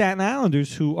to for Staten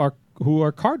Islanders who are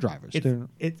car drivers. They're-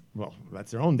 Well,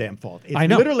 that's their own damn fault. It's I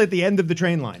know. literally at the end of the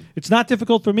train line. It's not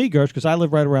difficult for me, Gersh, because I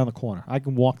live right around the corner. I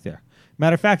can walk there.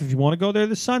 Matter of fact, if you want to go there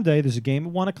this Sunday, there's a game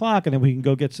at 1 o'clock, and then we can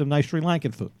go get some nice Sri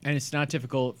Lankan food. And it's not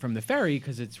difficult from the ferry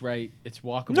because it's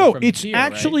walkable. No, from it's here,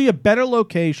 actually right? a better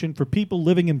location for people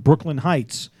living in Brooklyn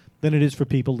Heights than it is for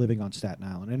people living on Staten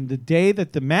Island. And the day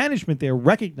that the management there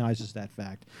recognizes that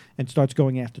fact and starts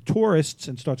going after tourists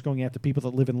and starts going after people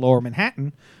that live in Lower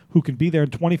Manhattan who can be there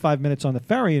in 25 minutes on the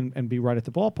ferry and be right at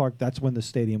the ballpark, that's when the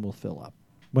stadium will fill up.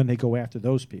 When they go after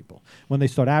those people. When they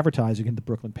start advertising in the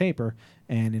Brooklyn paper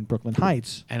and in Brooklyn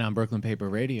Heights. And on Brooklyn Paper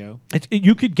Radio.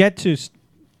 You could get to,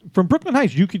 from Brooklyn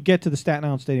Heights, you could get to the Staten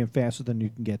Island Stadium faster than you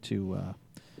can get to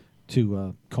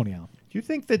Coney Island. Do you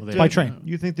think that Well, By train.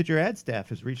 You think that your ad staff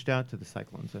has reached out to the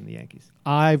Cyclones and the Yankees?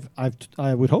 I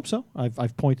would hope so.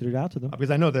 I've pointed it out to them.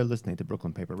 Because I know they're listening to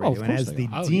Brooklyn Paper of Radio, and course as they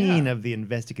the are. Oh, dean yeah. of the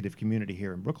investigative community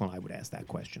here in Brooklyn, I would ask that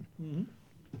question.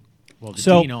 Well, the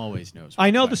So, dean always knows. I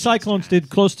what know the questions Cyclones to did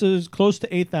ask. close to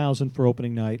 8,000 for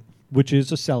opening night, which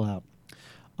is a sellout.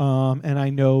 And I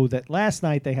know that last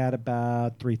night they had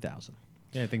about 3,000.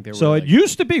 Yeah, I think there So were. it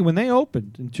used to be when they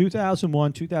opened in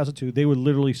 2001, 2002, they were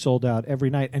literally sold out every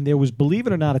night. And there was, believe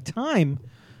it or not, a time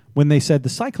when they said the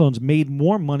Cyclones made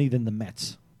more money than the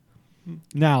Mets.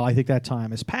 Now, I think that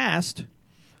time has passed.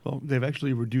 Well, they've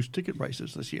actually reduced ticket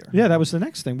prices this year. Yeah, that was the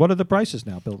next thing. What are the prices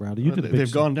now, Bill Rowdy? You did a big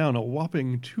They've gone down a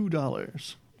whopping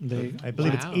 $2. I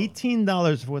believe Wow. it's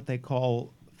 $18 for what they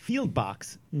call field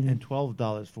box and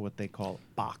 $12 for what they call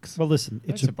box. Well, listen,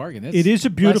 That's it's a bargain. That's it is a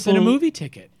less beautiful than a movie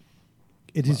ticket.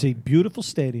 It is a beautiful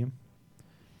stadium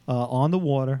on the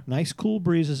water. Nice cool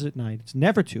breezes at night. It's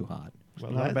never too hot.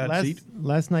 Well, not a bad last, seat.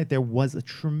 last night there was a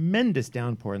tremendous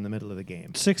downpour in the middle of the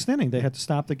game. Sixth inning, they had to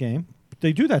stop the game.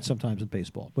 They do that sometimes in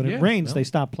baseball. When Yeah, it rains, no. they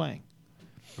stop playing.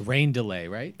 Rain delay,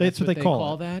 right? That's what they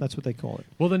call it. that. That's what they call it.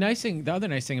 Well, the other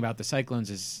nice thing about the Cyclones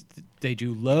is they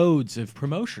do loads of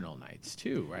promotional nights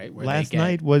too, right? Where Last they get,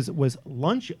 night was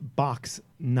lunch box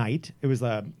night. It was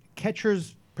a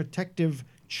catcher's protective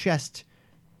chest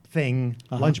thing,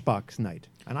 lunchbox night.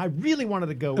 And I really wanted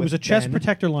to go It was a chest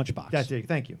protector lunchbox. That's it.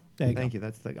 Thank you. There you Thank go. you.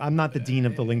 That's I'm not the dean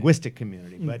of the linguistic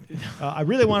community, but I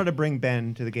really wanted to bring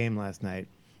Ben to the game last night.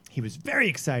 He was very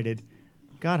excited.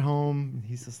 Got home.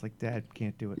 He's just like, Dad,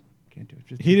 can't do it. Can't do it.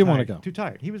 Just He too didn't wanna tired. go. Too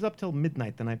tired. He was up till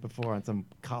midnight the night before on some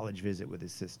college visit with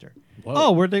his sister. Whoa.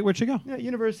 Oh, where'd she go? Yeah,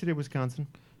 University of Wisconsin.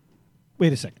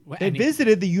 Wait a second. What, They and he-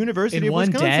 visited the University in of one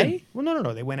Wisconsin. day? Well,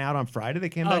 no. They went out on Friday. They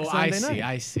came back Oh, I Sunday see. night.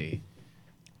 I see.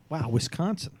 Wow,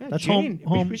 Wisconsin. Yeah, That's Jane,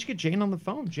 home. We should get Jane on the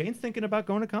phone. Jane's thinking about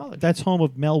going to college. That's home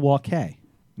of Milwaukee.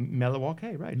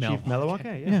 Milwaukee, right? Chief Milwaukee. Milwaukee,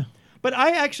 yeah. Yeah. But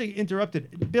I actually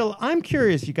interrupted. Bill, I'm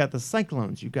curious. You got the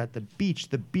Cyclones, you got the beach,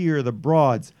 the beer, the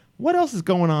broads. What else is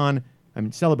going on? I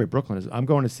mean, Celebrate Brooklyn. I'm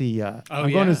going to see.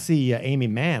 I'm going to see Amy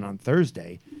Mann on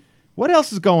Thursday. What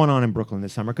else is going on in Brooklyn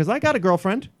this summer? Because I got a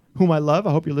girlfriend whom I love.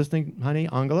 I hope you're listening, honey,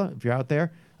 Angela. If you're out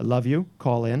there, I love you.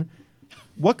 Call in.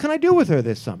 What can I do with her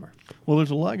this summer? Well,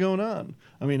 there's a lot going on.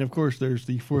 I mean, of course, there's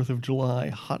the 4th of July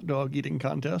hot dog eating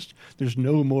contest. There's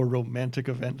no more romantic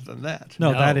event than that.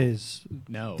 No, No. that is.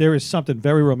 No. There is something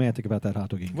very romantic about that hot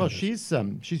dog eating Well,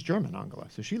 contest. she's German, Angela,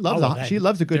 so she loves well, she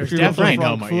loves a good. there's she definitely loves a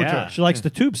no frog more, Futter. yeah. She likes the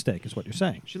tube steak, is what you're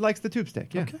saying. She likes the tube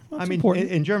steak. Yeah, Okay, well, I that's mean, important.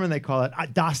 in German they call it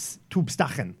das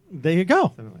Tubstachen, There you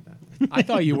go. something like that. I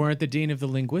thought you weren't the dean of the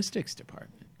linguistics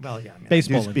department. Well, yeah, I mean,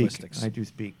 Baseball I do speak. linguistics. I do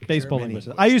speak Baseball many-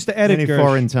 linguistics. I used to edit many Gersh.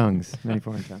 foreign tongues. Many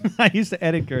foreign tongues. I used to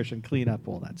edit Gersh and clean up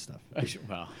all that stuff.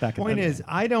 Well, Back in Point the is, day.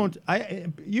 I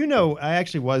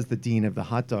actually was the dean of the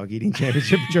hot dog eating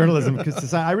championship journalism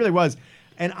because I really was,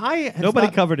 and I have Nobody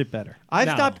stopped- covered it better. I've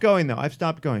No. stopped going though. I've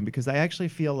stopped going because I actually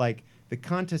feel like the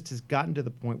contest has gotten to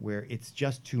the point where it's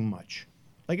just too much.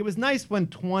 Like it was nice when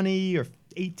 20 or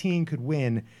 18 could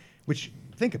win, which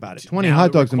think about it, 20 now hot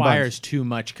it dogs and requires buns. too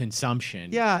much consumption.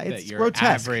 Yeah, that it's your grotesque.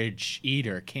 average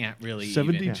eater can't really.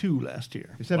 72 last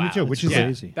year. 72, Wow, which that's is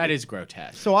crazy. That is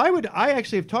grotesque. So I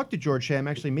actually have talked to George Shea. I'm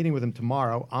actually meeting with him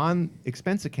tomorrow on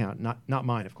expense account, not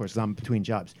mine, of course, 'cause I'm between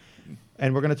jobs.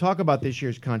 And we're going to talk about this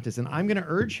year's contest, and I'm going to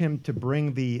urge him to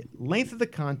bring the length of the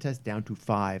contest down to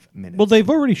 5 minutes. Well, they've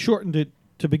already shortened it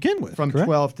to begin with. from correct?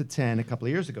 12 to 10 a couple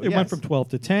of years ago. It went from 12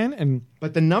 to 10, and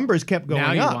but the numbers kept going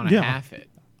now you up. want to Yeah. half it.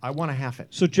 I want to half it.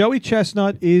 so Joey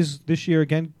Chestnut is this year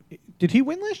again. Did he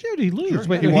win last year? Or did he lose? Sure.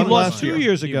 Wait, He he won lost last 2 year.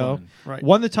 years He ago. won. Right.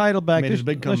 Won the title back. Made his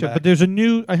big last year. comeback. But there's a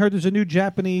new. I heard there's a new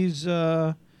Japanese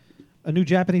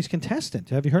contestant.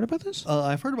 Have you heard about this?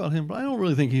 I've heard about him, but I don't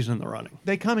really think he's in the running.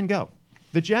 They come and go.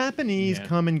 The Japanese Yeah.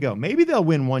 come and go. Maybe they'll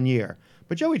win one year,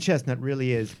 but Joey Chestnut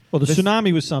really is. Well, the this-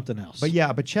 tsunami was something else. But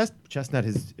yeah, but Chestnut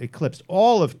has eclipsed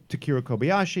all of Takiro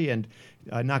Kobayashi and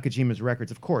Nakajima's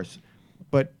records, of course.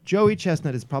 But Joey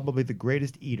Chestnut is probably the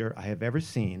greatest eater I have ever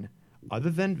seen, other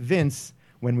than Vince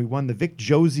when we won the Vic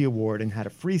Josie Award and had a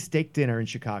free steak dinner in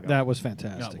Chicago. that was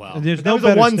fantastic. Oh, wow. And there's That no was a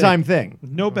better one-time steak- thing.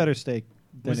 No better steak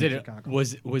than Was in it Chicago.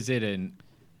 was it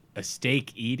a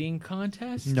steak eating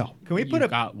contest? No. Can we You put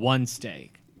up- got one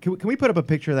steak? Can we put up a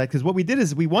picture of that? Because what we did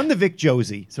is we won the Vic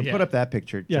Josie. So Yeah. put up that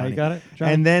picture. Yeah, you Johnny. got it,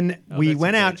 Johnny? And then Oh, we that's a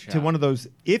went great out to shot. one of those.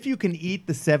 If you can eat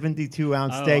the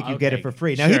 72-ounce Oh, steak, you get it okay. for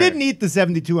free. Now he Sure. didn't eat the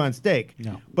 72-ounce steak.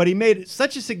 No. But he made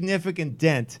such a significant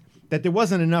dent that there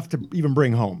wasn't enough to even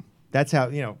bring home. That's how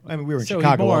I mean, we were in So he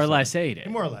Chicago. more or also. less ate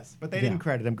it. More or less, but they Yeah. didn't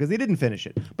credit him because he didn't finish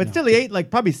it. But still, he ate like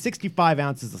probably 65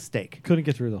 ounces of steak. Couldn't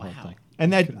get through the whole thing.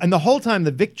 And the whole time,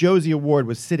 the Vic Josie Award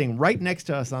was sitting right next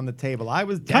to us on the table. I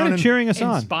was down Kind of in- cheering us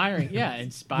on.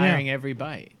 Inspiring every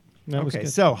bite. That was Okay,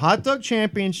 good. so hot dog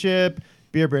championship,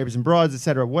 beer, braves, and broads,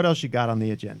 etc. What else you got on the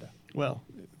agenda? Well,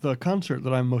 the concert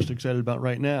that I'm most excited about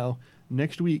right now,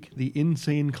 next week, the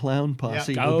Insane Clown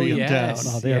Posse Yeah. will Oh, be in yes.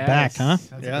 town. Oh, they're back, huh?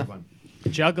 That's Yeah. a good one.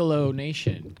 Juggalo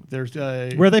Nation. There's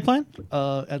Where are they playing?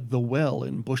 at the Well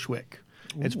in Bushwick.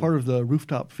 It's part of the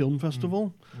Rooftop Film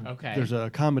Festival. Okay. There's a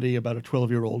comedy about a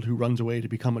 12-year-old who runs away to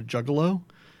become a juggalo.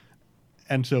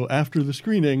 And so after the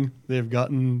screening, they've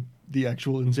gotten the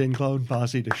actual Insane Clown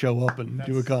Posse to show up and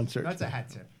do a concert. That's a hat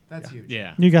tip. That's huge.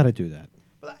 Yeah. You got to do that.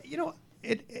 But,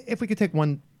 if we could take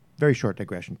one very short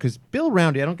digression, because Bill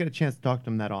Roundy, I don't get a chance to talk to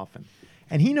him that often,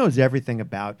 and he knows everything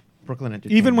about Brooklyn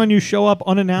entertainment. Even when you show up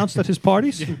unannounced at his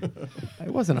parties? It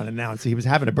wasn't unannounced. He was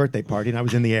having a birthday party, and I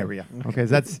was in the area. Okay,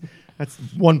 so that's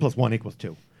 1 + 1 = 2.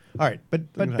 All right, but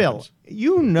what Bill, happens.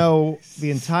 you know the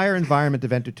entire environment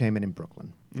of entertainment in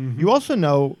Brooklyn. You also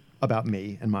know about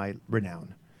me and my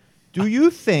renown. Do you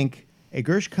think a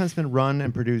Gersh Kunstman run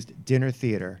and produced dinner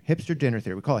theater, hipster dinner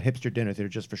theater, we call it hipster dinner theater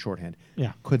just for shorthand,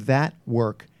 Yeah. could that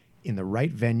work in the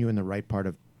right venue in the right part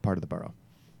of the borough?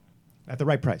 At the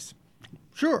right price?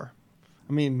 Sure.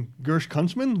 I mean, Gersh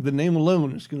Kunstman, the name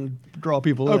alone is going to draw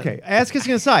people in. Okay, ask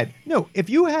kissing aside. No, if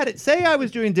you had it, say I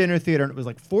was doing dinner theater and it was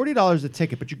like $40 a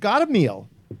ticket, but you got a meal,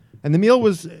 and the meal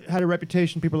had a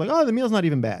reputation. People were like, oh, the meal's not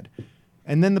even bad,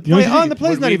 and then the play, the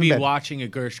play's Would not we even be bad. watching a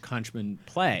Gersh Kunstman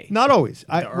play? Not always.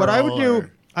 The What I would Earl do,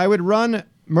 or- I would run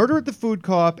Murder at the Food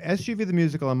Co-op, SUV the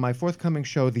Musical, and my forthcoming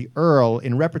show, The Earl,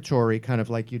 in repertory, kind of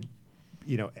like at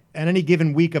any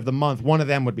given week of the month, one of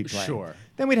them would be playing. Sure.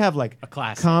 Then we'd have like A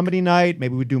classic. comedy night.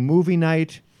 Maybe we'd do movie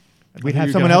night. We'd have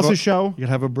You someone could have else's show. You could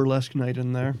have a burlesque night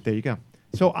in there. There you go.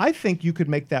 So I think you could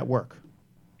make that work.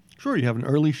 Sure, you have an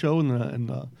early show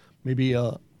and maybe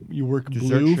you work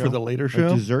Dessert blue show. for the later A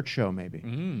show. dessert show, maybe.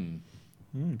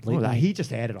 He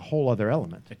just added a whole other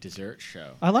element. A dessert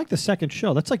show. I like the second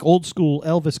show. That's like old school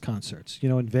Elvis concerts,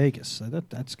 in Vegas.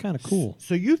 That's kind of cool.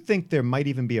 So you think there might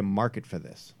even be a market for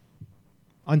this?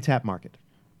 Untapped market.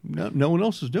 No one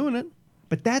else is doing it.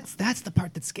 But that's the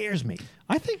part that scares me.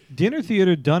 I think dinner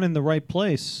theater done in the right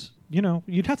place,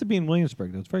 you'd have to be in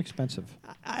Williamsburg, though. It's very expensive.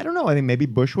 I don't know. I think maybe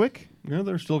Bushwick. Yeah,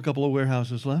 there's still a couple of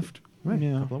warehouses left. Right.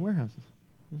 Yeah. A couple of warehouses.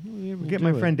 We'll We'll get do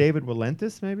my it. friend David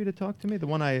Walentis maybe to talk to me, the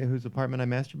one whose apartment I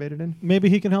masturbated in. Maybe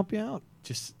he can help you out.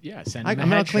 Just send I'm him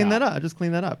a gonna clean headshot. that up. I'll just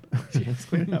clean that up. Let's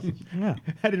clean it up. Yeah.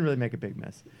 I didn't really make a big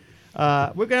mess.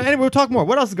 We'll talk more.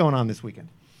 What else is going on this weekend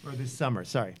or this summer?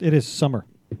 Sorry. It is summer.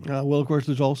 Well, of course,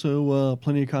 there's also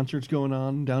plenty of concerts going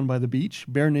on down by the beach.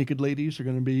 Bare Naked Ladies are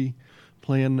going to be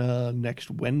playing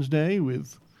next Wednesday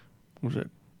with, what was it,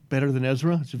 Better Than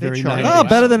Ezra. It's a They very charge- nice. Oh, Wow.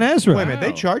 better than Ezra. Wait a minute.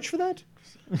 They Wow. charge for that?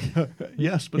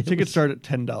 Yes, but tickets start at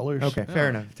 $10. Okay, fair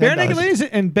enough. Bare $10. Naked Ladies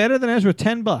and Better Than Ezra,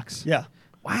 $10. Yeah.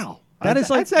 Wow. That is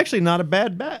That's actually not a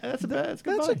bad bet. That's a good That's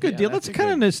buy. a good Yeah, deal. that's That's a kind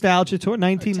of good- nostalgia tour,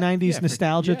 1990s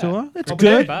nostalgia tour. That's Oh,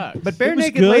 good. $10. But Bare It was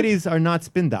Naked good. Ladies are not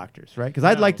Spin Doctors, right? Because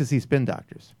I'd No. like to see Spin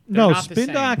Doctors. No, not the Spin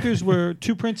same. Doctors were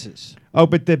two princes. Oh,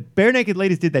 but the Bare Naked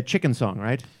Ladies did that chicken song,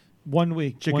 right? 1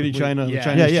 week. Chickadee 1 week. China. Yeah. The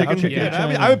Chinese Yeah, chicken. okay, Yeah.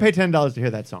 good. I would pay $10 to hear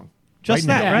that song. Just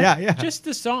Right that, now. right? Yeah. Just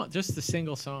the song, just the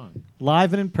single song.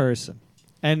 Live and in person.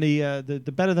 And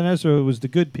the Better Than Ezra was the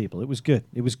good people. It was good.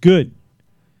 It was good.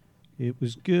 It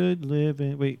was good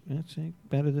living. Wait, let's see.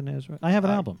 Better Than Ezra. I have an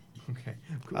album. Okay.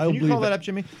 I'll Can you believe call that it. up,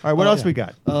 Jimmy? All right, what else yeah. we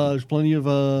got? There's plenty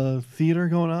of theater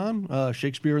going on.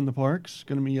 Shakespeare in the Parks.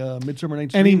 Going to be Midsummer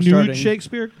Night's Any Dream nude starting.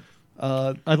 Shakespeare?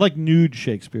 Uh, I'd like nude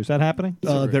Shakespeare. Is that happening?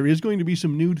 there is going to be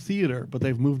some nude theater, but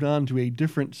they've moved on to a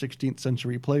different 16th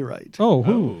century playwright. Oh,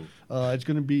 who? It's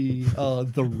going to be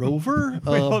The Rover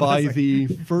hold on a by second. the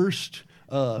first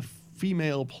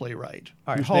female playwright.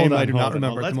 All right, whose hold name on. I do hold not on,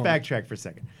 remember. hold on. at the Let's moment. backtrack for a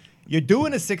second. You're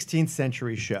doing a 16th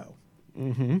century show,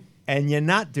 and you're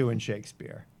not doing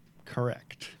Shakespeare.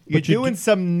 Correct. You're But you doing do-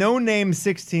 some no-name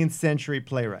 16th century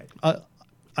playwright. I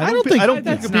don't don't think- think. I don't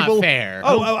That's think not people. fair.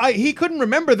 He couldn't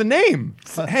remember the name.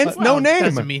 Hence, no Well, name.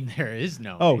 Doesn't mean there is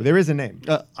no. Oh, name. there is a name.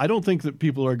 I don't think that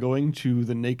people are going to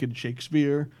the Naked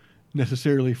Shakespeare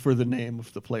necessarily for the name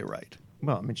of the playwright.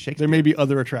 Well, I mean, Shakespeare. There may be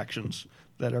other attractions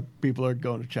that people are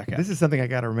going to check out. This is something I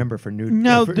got to remember for nude.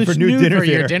 No, for this nude nude- dinner for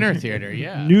your theater. dinner theater.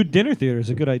 Yeah. Nude dinner theater is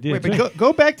a good idea. Wait, but too.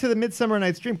 go back to the Midsummer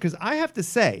Night's Dream, because I have to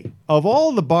say, of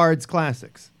all the Bard's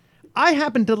classics, I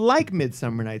happen to like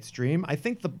Midsummer Night's Dream. I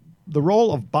think the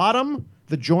role of Bottom,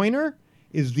 the joiner,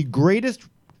 is the greatest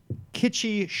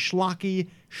kitschy, schlocky,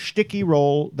 shticky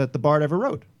role that the Bard ever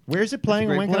wrote. Where's it playing,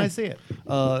 and great when can play. I see it?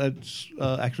 It's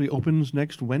actually opens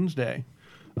next Wednesday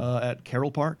at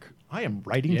Carroll Park. I am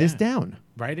writing this Yeah. down.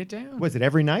 Write it down. Was it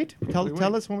every night? Tell Wait.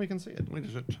 us when we can see it. Wait,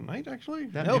 is it tonight? Actually,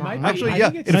 That- No, it might be. actually, I yeah.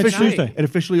 think it's It Tonight's officially, Tuesday. it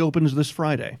officially opens this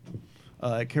Friday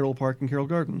at Carroll Park and Carroll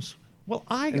Gardens. Well,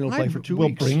 And it'll play for 2 will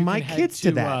weeks. bring You my can head kids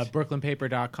to that.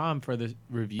 BrooklynPaper.com for the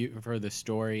review for the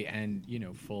story and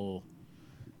full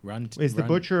run. Is the run.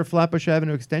 Butcher of Flatbush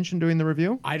Avenue Extension doing the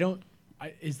review? I don't.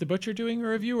 Is the Butcher doing a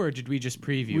review or did we just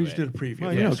preview We it? just did a preview.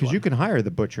 Well, for you know, this because one. you can hire the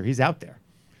Butcher. He's out there.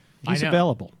 He's I know.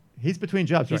 available. He's between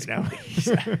jobs right now.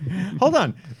 Hold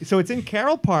on. So it's in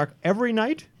Carroll Park every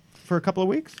night for a couple of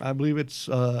weeks? I believe it's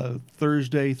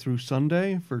Thursday through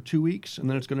Sunday for 2 weeks, and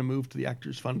then it's going to move to the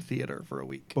Actors Fund Theater for a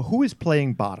week. But who is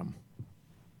playing Bottom?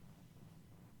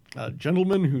 A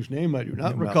gentleman whose name I do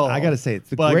not Well, recall. I gotta say, it's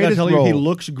the but greatest I gotta tell you, he role.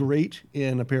 looks great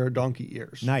in a pair of donkey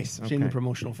ears. Nice, I've seen the okay.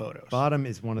 promotional photos. Bottom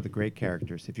is one of the great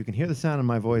characters. If you can hear the sound of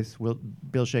my voice,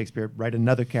 Bill Shakespeare write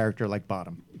another character like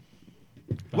Bottom.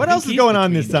 What else is going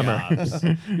on this summer?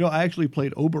 I actually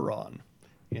played Oberon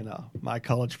in my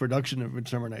college production of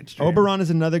Midsummer Night's Dream. Oberon is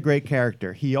another great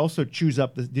character. He also chews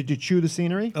up the... Did you chew the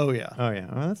scenery? Oh, yeah. Oh, yeah.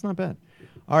 Well, that's not bad.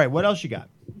 All right, what else you got?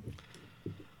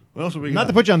 What else have we Not got?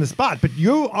 to put you on the spot, but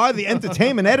you are the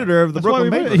entertainment editor of the That's why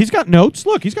Brooklyn we Paper. put it. He's got notes.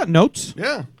 Look, he's got notes.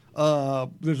 Yeah.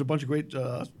 There's a bunch of great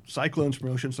Cyclones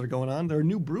promotions that are going on. There are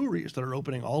new breweries that are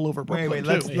opening all over Brooklyn,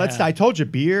 Wait, too. let's. I told you,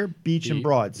 beer, beach, and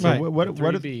broad. So Right. what? Three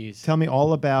What? Bs. Tell me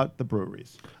all about the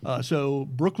breweries. So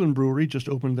Brooklyn Brewery just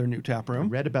opened their new tap I room.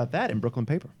 read about that in Brooklyn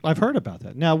Paper. I've heard about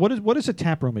that. Now, what is a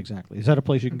tap room exactly? Is that a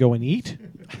place you can go and eat,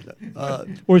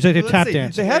 or is it a Let's tap see.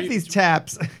 dancing? They have these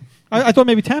taps. I thought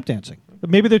maybe tap dancing. But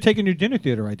maybe they're taking your dinner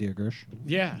theater idea, Gersh.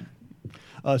 Yeah.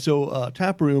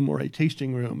 Tap room or a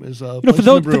tasting room is For place in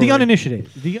the brewery. uninitiated,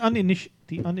 the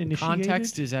uninitiated.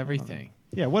 Context is everything.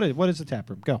 Yeah. What is the tap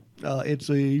room? Go. It's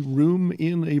a room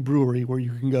in a brewery where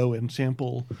you can go and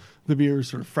sample the beers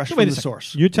sort of fresh So from wait the a second.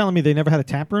 source. You're telling me they never had a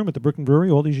tap room at the Brooklyn Brewery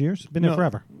all these years? It's been there No.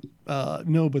 forever.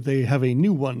 No, but they have a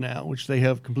new one now, which they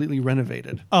have completely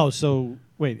renovated. Oh, so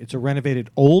wait, it's a renovated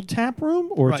old tap room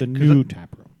or it's a Right, 'cause new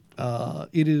tap room?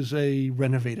 It is a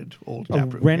renovated old A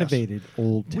tap room. renovated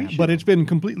old tap room. Yes. But it's been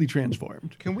completely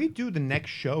transformed. Can we do the next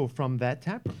show from that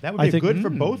tap room? That would I be think- good for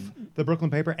both the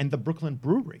Brooklyn Paper and the Brooklyn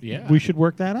Brewery. Yeah. We should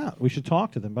work that out. We should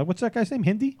talk to them. But what's that guy's name?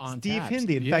 Hindi? On Steve taps.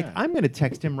 Hindi. In Yeah. fact, I'm going to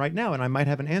text him right now, and I might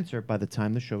have an answer by the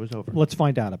time the show is over. Let's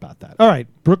find out about that. All right,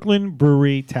 Brooklyn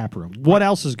Brewery tap room. What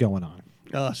else is going on?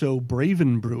 So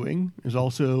Braven Brewing is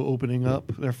also opening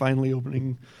up. They're finally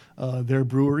opening their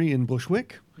brewery in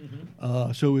Bushwick.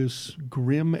 So is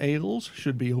Grim Ales,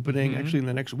 should be opening actually in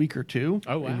the next week or two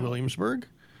Oh, wow. in Williamsburg.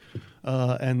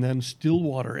 And then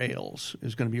Stillwater Ales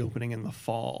is going to be opening in the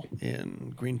fall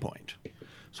in Greenpoint.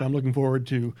 So I'm looking forward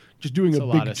to just doing It's a a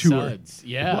big lot of tour. suds.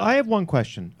 Yeah. Well, I have one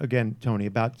question again, Tony.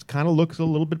 About kind of looks a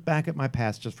little bit back at my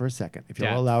past just for a second, if you'll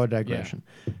Yeah. allow a digression.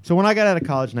 So when I got out of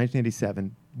college in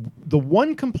 1987, the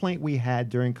one complaint we had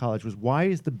during college was, why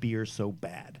is the beer so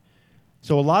bad?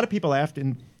 So a lot of people after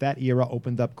in that era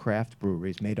opened up craft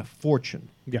breweries, made a fortune.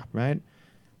 Yeah. Right.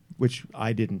 Which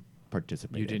I didn't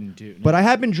participate. You in. didn't do. But I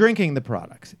have been drinking the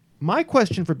products. My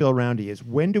question for Bill Roundy is,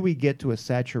 when do we get to a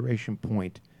saturation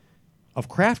point of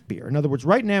craft beer? In other words,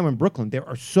 right now in Brooklyn, there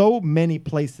are so many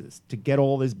places to get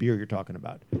all this beer you're talking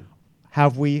about.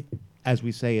 Have we, as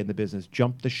we say in the business,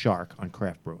 jumped the shark on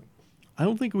craft brewing? I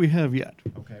don't think we have yet.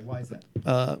 Okay, why is that?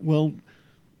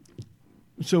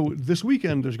 So this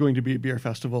weekend there's going to be a beer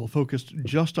festival focused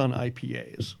just on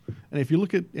IPAs. And if you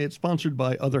look at it's sponsored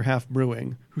by Other Half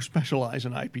Brewing, who specialize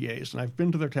in IPAs. And I've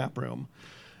been to their tap room,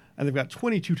 and they've got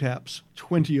 22 taps,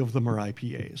 20 of them are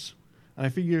IPAs. And I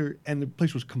figure, and the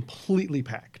place was completely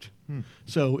packed.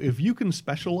 So if you can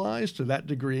specialize to that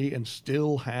degree and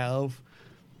still have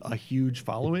a huge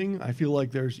following, I feel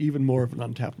like there's even more of an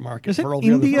untapped market Is it for all the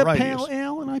India other varieties. Pale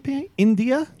Ale and IPA?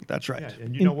 India? That's right. Yeah,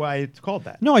 and you know why it's called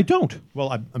that? No, I don't.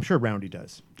 Well, I'm sure Roundy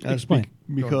does. That's Explain.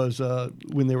 because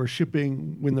when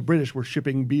the British were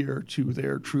shipping beer to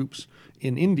their troops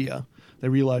in India, they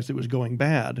realized it was going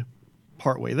bad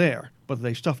partway there. But if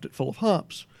they stuffed it full of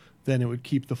hops, then it would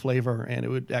keep the flavor and it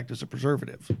would act as a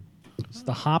preservative. So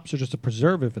the hops are just a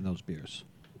preservative in those beers.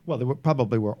 Well, there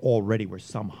probably were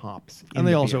some hops. in And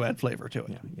they the also beer. add flavor to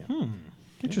it. Yeah.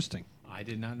 Interesting. I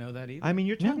did not know that either. I mean,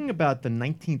 you're talking about the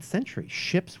 19th century.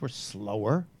 Ships were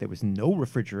slower. There was no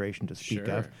refrigeration to speak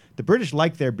Sure. of. The British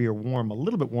like their beer warm, a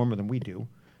little bit warmer than we do.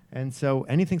 And so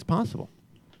anything's possible.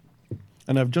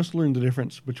 And I've just learned the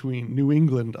difference between New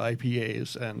England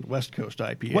IPAs and West Coast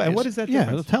IPAs. What is that Yeah,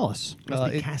 difference? tell us.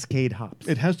 Must be it- Cascade hops.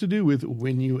 It has to do with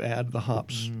when you add the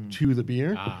hops to the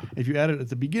beer. If you add it at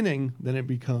the beginning, then it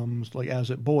becomes, like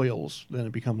as it boils, then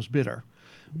it becomes bitter.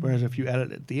 Whereas if you add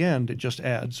it at the end, it just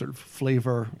adds sort of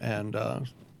flavor and an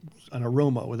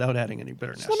aroma without adding any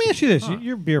bitterness. So let me ask you this: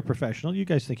 You're a beer professional. You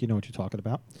guys think you know what you're talking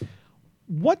about.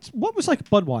 What was like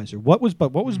Budweiser? What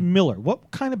was Miller?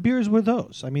 What kind of beers were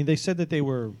those? I mean, they said that they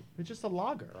were. It's just a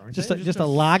lager, aren't Just they? a- just a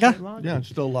lager? straight Yeah, it's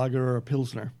still a lager or a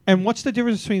pilsner. And what's the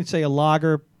difference between, say, a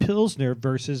lager pilsner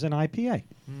versus an IPA?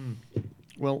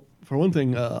 Well, for one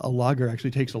thing, a lager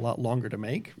actually takes a lot longer to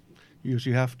make because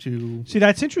you have to. See,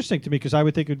 that's interesting to me because I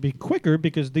would think it would be quicker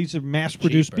because these are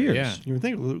mass-produced Cheaper, beers. yeah. You would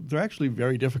think they're actually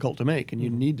very difficult to make, and you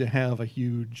need to have a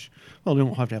huge. Well, you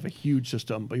don't have to have a huge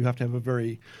system, but you have to have a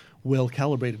very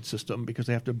well-calibrated system because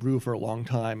they have to brew for a long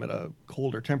time at a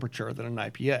colder temperature than an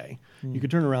IPA. You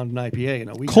could turn around an IPA in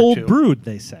a week or Cold two. brewed,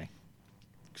 they say.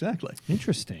 Exactly.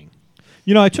 Interesting.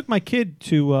 You know, I took my kid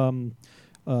to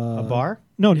A bar?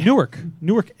 No, Newark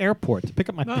Airport to pick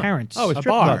up my parents. Oh, a A strip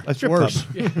bar. club. A strip Worse.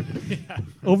 club.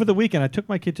 Over the weekend, I took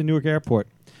my kid to Newark Airport,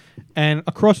 and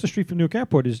across the street from Newark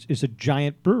Airport is a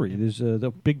giant brewery. There's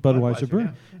the big Budweiser brewery,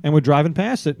 yeah. and we're driving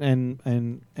past it,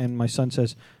 and my son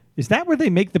says, "Is that where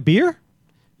they make the beer?"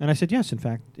 And I said, "Yes, in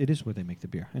fact, it is where they make the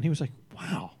beer." And he was like,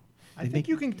 "Wow." I think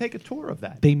you can take a tour of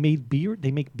that. They made beer.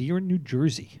 They make beer in New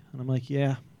Jersey, and I'm like,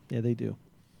 "Yeah, they do."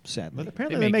 Sadly, But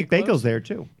apparently They they make make it bagels close. there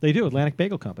too. they do. Atlantic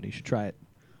Bagel Company. You should try it.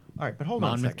 All right, but hold on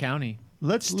a Monmouth second. County.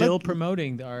 Let's Still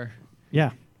promoting our.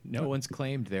 Yeah. No one's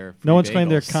claimed their. No one's claimed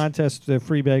their bagels. contest, their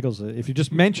free bagels. If you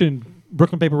just mention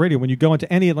Brooklyn Paper Radio, when you go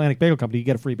into any Atlantic Bagel Company, you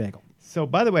get a free bagel. So,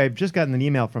 by the way, I've just gotten an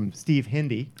email from Steve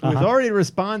Hindy, who has Uh-huh. already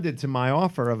responded to my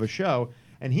offer of a show,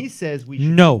 and he says we should.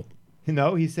 No.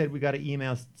 No, he said we got to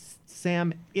email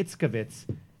Sam Itzkovitz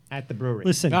at the brewery.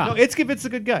 Listen, Ah. No, Itzkovitz is a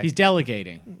good guy. He's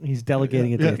delegating. he's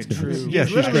delegating it to Yeah, its true. business. He's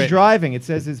she's literally great. driving. It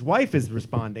says his wife is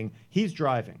responding. He's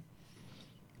driving.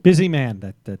 Busy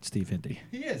man, that Steve Hindy.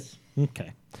 He is.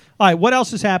 Okay. All right, what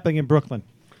else is happening in Brooklyn?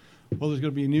 Well, there's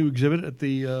going to be a new exhibit at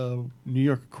the New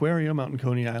York Aquarium out in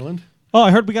Coney Island. Oh, I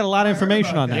heard we got a lot of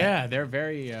information on that. Yeah, they're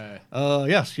very.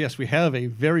 Yes, we have a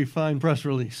very fine press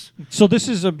release. So this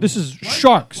is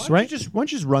sharks, Why right? don't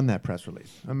you just run that press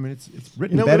release? I mean, it's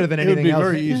written No, better it- than it would anything be else.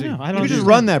 very Yeah, easy. no, I You don't could just understand.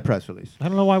 run that press release. I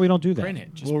don't know why we don't do that. print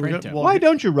it. Just Well, we print got- them. well, Why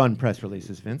don't you run press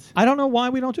releases, Vince? I don't know why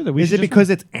we don't do that. We Is should it just- because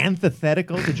it's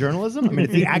antithetical to journalism? I mean,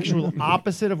 it's the actual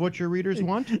opposite of what your readers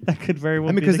want? that could very well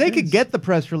I mean, be because the they could case. get the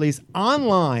press release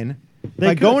online They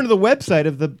by could. going to the website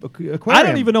of the aquarium. I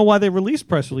don't even know why they release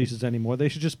press releases anymore. They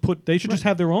should just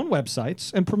have their own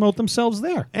websites and promote themselves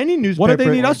there. Any newspaper. What do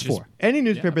they need or us just- for? Any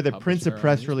newspaper Yeah, that publish prints a their own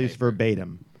press release newspaper.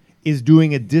 verbatim is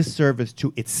doing a disservice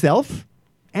to itself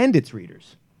and its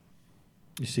readers.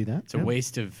 You see that? It's a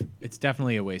waste of. It's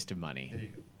definitely a waste of money.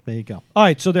 There you go. All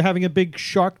right, so they're having a big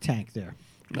Shark Tank there.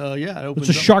 Yeah, it opens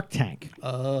It's a up- Shark Tank.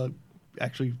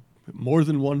 Actually, more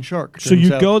than one shark. So you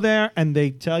turns out. go there and they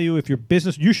tell you if your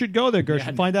business. You should go there, Gersh, Yeah.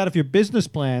 and find out if your business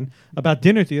plan about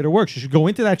dinner theater works. You should go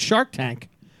into that Shark Tank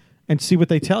and see what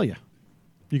they tell you.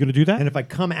 You going to do that? And if I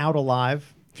come out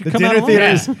alive, you the come out dinner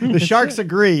alive. theaters, the sharks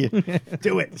agree.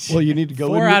 Do it. Well, you need to go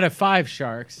 4 in out of 5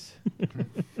 sharks.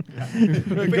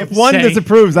 If one Say-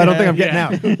 disapproves, I don't think I'm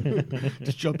Yeah. getting out.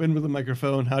 just jump in with a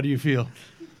microphone. How do you feel?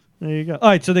 There you go. All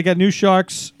right, so they got new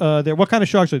sharks there. What kind of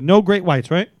sharks are there? No great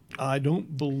whites, right? I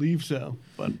don't believe so,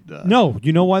 but No.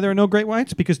 You know why there are no great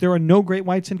whites? Because there are no great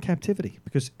whites in captivity.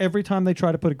 Because every time they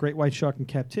try to put a great white shark in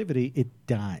captivity, it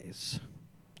dies.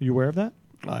 Are you aware of that?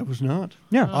 I was not.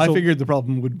 Yeah, I so- figured the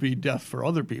problem would be death for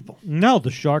other people. No,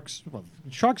 the sharks. Well,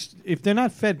 sharks, if they're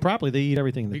not fed properly, they eat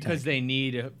everything in the Because tank. they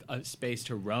need a space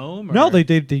to roam? Or? No, they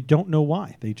don't know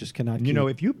why. They just cannot. You keep- know,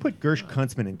 if you put Gersh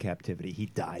Kuntzman in captivity, he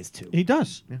dies too. he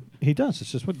does. He does.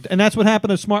 It's just what, and that's what happened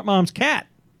to Smart Mom's cat.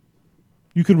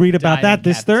 You can read about Died that in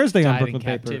this Thursday on died in Brooklyn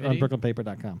Paper on captivity?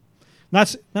 BrooklynPaper.com.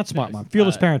 Not Smart Mom.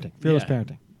 Fearless Parenting. Fearless yeah.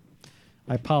 Parenting.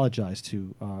 I apologize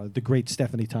to the great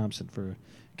Stephanie Thompson for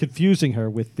confusing her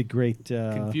with the great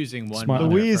Confusing one Smart mother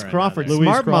Mom. Louise for Crawford, another. Louise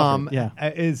Smart Crawford, Mom, yeah.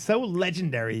 is so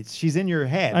legendary. She's in your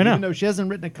head, I know. even though she hasn't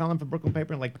written a column for Brooklyn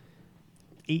Paper in like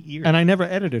 8 years. And I never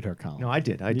edited her column. no, I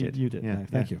did. I You- did. You did. Yeah,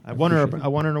 Thank yeah. you. I won her. appreciate I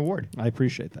won her an award. it. I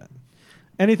appreciate that.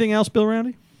 Anything else, Bill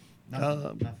Roundy?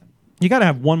 Uh, You got to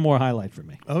have one more highlight for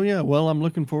me. oh yeah, well I'm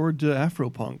looking forward to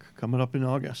Afropunk coming up in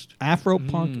August.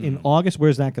 Afropunk in August.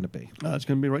 Where's that going to be? It's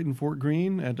going to be right in Fort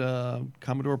Greene at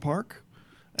Commodore Park,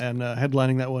 and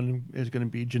headlining that one is going to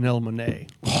be Janelle Monáe.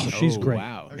 Oh, she's great.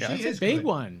 Wow. Oh, Yeah, she that's is a big good.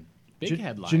 one. Big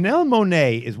headline. Janelle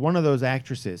Monáe is one of those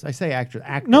actresses. I say actress.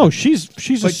 Actor. No, she's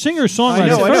a But- singer I songwriter.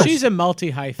 know, I know. first. She's a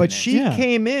multi-hyphenate. but she Yeah.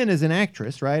 came in as an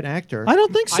actress, right? Actor. I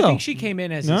don't think so. I think she came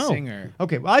in as No. a singer.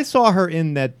 Okay, well, I saw her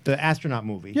in the astronaut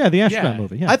movie. Yeah, the astronaut Yeah.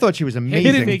 movie. Yeah. I thought she was amazing.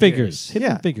 Hidden Figures. Figures. Hidden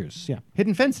Yeah. Figures. Yeah.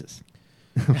 Hidden Fences.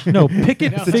 No,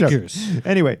 Picket No. Figures.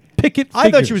 Anyway, Picket I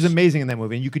thought she was Figures. amazing in that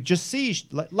movie, and you could just see,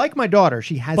 like my daughter,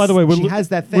 she has. By the way, she has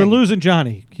that thing. We're losing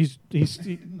Johnny.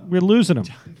 We're losing him.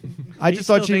 I He's just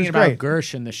thought still she was thinking about great.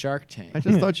 Gersh and the Shark Tank. I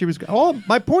just thought she was. Oh,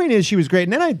 my point is, she was great.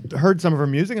 And then I heard some of her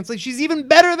music, and it's like she's even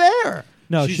better there.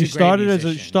 No, She's she a great started as a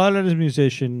musician.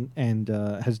 musician and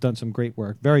has done some great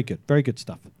work. Very good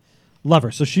stuff. Love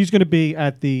her. So she's going to be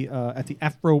at the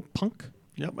Afro Punk.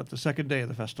 Yep, at the second day of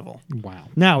the festival. Wow.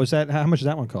 Now, is that how much does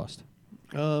that one cost?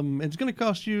 It's going to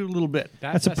cost you a little bit.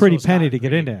 That's a pretty penny to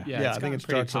get in there. Yeah, I think it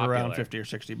starts at around $50 or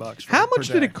 $60. How much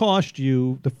per did day. it cost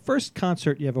you the first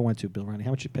concert you ever went to, Bill Ronnie?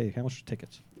 How much you paid? How much were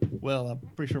tickets? Well, I'm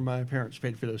pretty sure my parents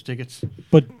paid for those tickets.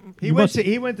 But He you went must-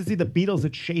 to see the Beatles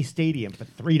at Shea Stadium for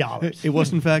 $3. It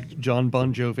was, in fact, John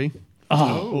Bon Jovi.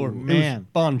 Oh, it was man.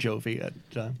 Bon Jovi at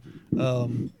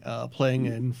playing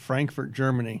in Frankfurt,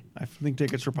 Germany. I think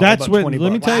tickets were probably That's about when- 20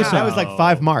 let me bucks. tell you That was like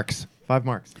 5 marks. 5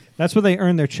 marks. That's where they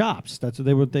earned their chops. That's what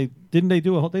they were. They didn't they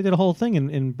do a whole. They did a whole thing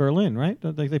in Berlin, right?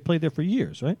 They played there for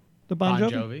years, right? The Bon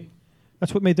Jovi.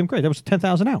 That's what made them great. That was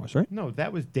 10,000 hours, right? No,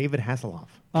 that was David Hasselhoff.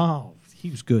 Oh, he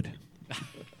was good.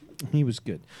 He was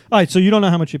good. All right, so you don't know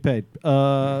how much you paid.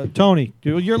 Tony,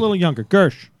 you're a little younger.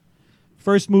 Gersh,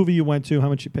 first movie you went to, how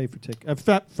much you paid for ticket?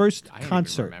 First I don't even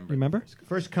concert, remember. remember?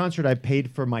 First concert I paid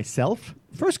for myself,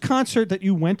 First concert that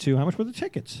you went to, how much were the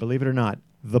tickets? believe it or not,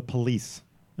 The Police.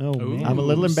 Oh, Ooh. man. I'm a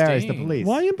little embarrassed, The Sting. Police.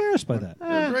 Why are you embarrassed by that?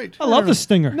 They're great. I love the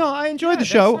Stinger. No, I enjoyed the that's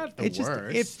show. not the It just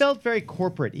worst. it felt very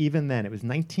corporate even then. It was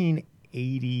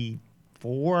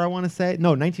 1984, I want to say. No,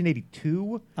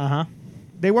 1982. Uh-huh.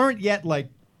 They weren't yet like,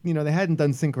 they hadn't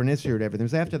done Synchronicity or whatever. It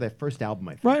was after their first album,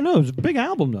 I think. Right, no, it was a big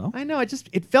album, though. I know,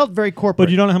 it felt very corporate. But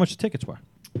you don't know how much the tickets were.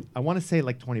 I want to say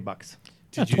like $20.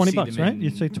 Yeah, Did you 20 see bucks, them right? in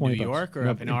You'd say 20 New bucks. York or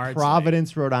No, up in in Ardsley?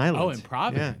 Providence, Rhode Island. Oh, in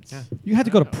Providence. Yeah. You had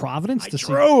to go to Providence I to see.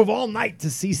 drove all night to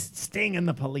see Sting and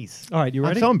the Police. All right, you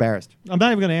ready? I'm so embarrassed. I'm not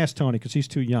even going to ask Tony because he's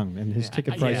too young and his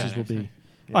ticket Yeah. prices Yeah. will be. All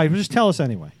right, well, just tell us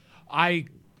anyway. I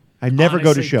I never go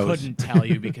to honestly shows. couldn't tell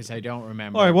you because I don't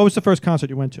remember. All right, what was the first concert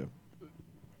you went to?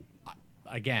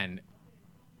 Again,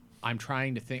 I'm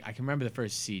trying to think. I can remember the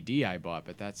first CD I bought,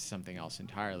 but that's something else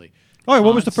entirely. All right,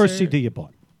 what was the first Concert- CD you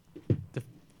bought? The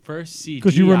first CD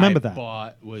 'Cause you remember I that.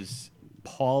 bought was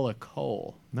Paula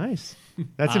Cole. Nice.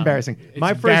 That's Um, embarrassing. it's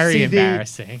My first very CD,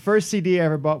 embarrassing. First CD I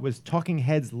ever bought was Talking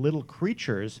Heads' Little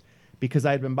Creatures because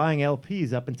I had been buying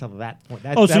LPs up until that point.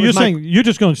 Oh, so that you're was my- saying you're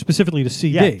just going specifically to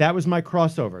CD? Yeah, that was my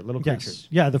crossover, Little yes. Creatures.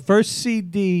 Yeah, the first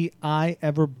CD I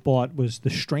ever bought was The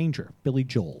Stranger, Billy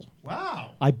Joel.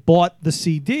 Wow. I bought the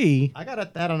CD. I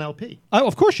got that on LP. Oh,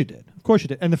 of course you did. Of course you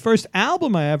did. And the first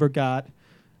album I ever got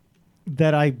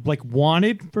that I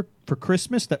wanted for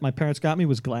Christmas that my parents got me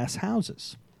was Glass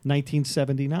Houses,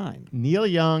 1979. Neil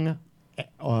Young,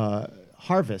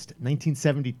 Harvest,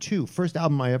 1972. First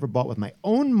album I ever bought with my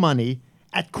own money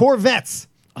at Corvettes.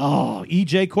 Oh,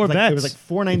 EJ Corvettes. It was like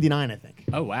 $4.99, I think.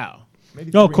 Oh wow!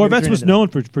 Maybe No, three- Corvettes maybe was $3.99. known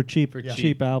for cheap cheap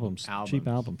cheap albums. albums. Cheap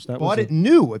albums. That Bought was it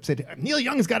new. It said Neil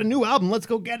Young's got a new album. Let's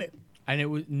go get it. And it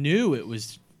was new. It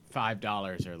was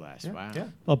 $5 or less. Wow. Yeah.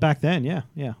 Well, back then,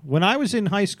 yeah. When I was in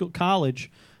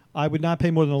college, I would not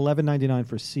pay more than $11.99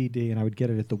 for a CD, and I would get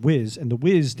it at the Wiz. And the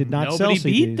Wiz did not sell Nobody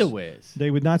CDs. beat the Wiz.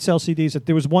 They would not sell CDs.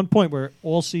 There was one point where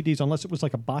all CDs, unless it was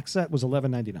like a box set, was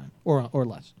 $11.99 or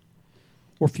less,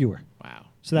 or fewer. Wow.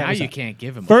 So that now was you that. can't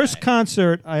give him First away.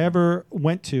 concert I ever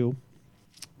went to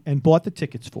and bought the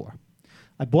tickets for.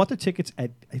 I bought the tickets at,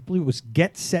 I believe it was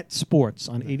Get Set Sports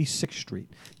on 86th Street.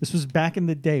 This was back in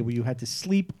the day where you had to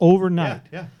sleep overnight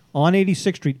Yeah, yeah. on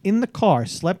 86th Street in the car,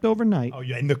 slept overnight, Oh,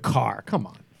 yeah, in the car. Come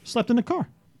on. slept in the car.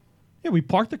 Yeah, we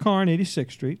parked the car on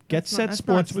 86th Street. Get Set That's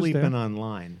Sports not was sleeping there.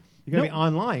 online. You're going to No. be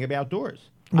online. You're going to be outdoors.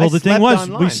 Well, I the thing slept was,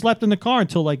 we online. slept in the car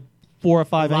until like 4 or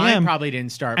 5 Line a.m. probably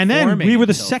didn't start. And then forming we were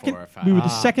the until second. 4 or 5. We were the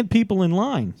second people in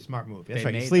line. Smart move. They That's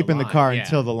right. You made sleep the in the line, car yeah.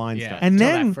 until the line Yeah. starts. And Until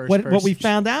then that first what we person-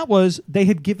 found out was they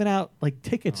had given out like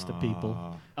tickets to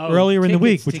people Oh, earlier in the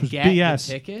week, tickets which to was get the BS.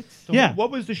 Tickets? So Yeah.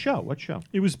 What was the show? What show?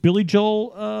 It was Billy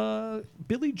Joel.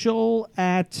 Billy Joel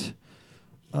at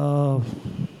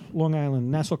Long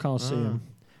Island Nassau Coliseum.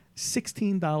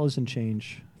 $16 and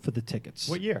change for the tickets.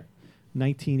 What year?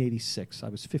 1986. I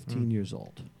was 15 years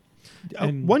old.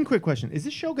 And- One quick question. Is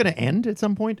this show going to end at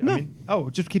some point? No.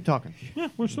 Just keep talking. Yeah,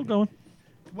 we're still going.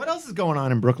 What else is going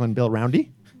on in Brooklyn, Bill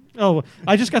Roundy? Oh,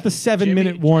 I just got the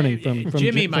 7-minute warning from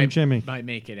Jimmy. Jimmy. Might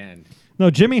make it end. No,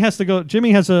 Jimmy has to go.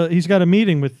 Jimmy he's got a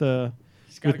meeting with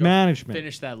He's gotta go management.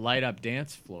 Finish that light up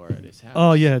dance floor at his house.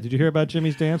 Oh yeah, did you hear about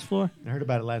Jimmy's dance floor? I heard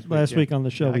about it last week. Last yeah. week on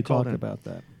the show Yeah, I we called talked in. about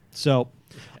that. So,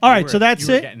 all right, so that's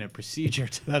you were it. Getting a procedure.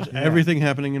 That's everything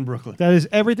happening in Brooklyn. That is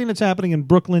everything that's happening in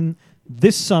Brooklyn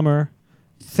this summer.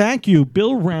 Thank you,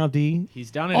 Bill Roundy. He's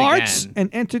done it Arts again.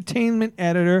 and entertainment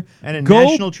editor. And a Go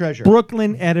national treasure.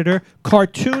 Brooklyn editor,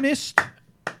 cartoonist,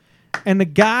 and the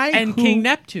guy And who- King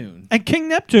Neptune. and King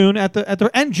Neptune at the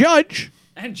and judge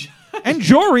And judge. and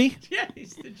jury yeah,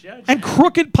 he's the judge. and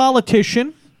crooked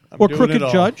politician or doing crooked it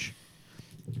all. judge,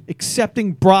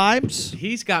 accepting bribes.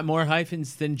 He's got more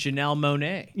hyphens than Janelle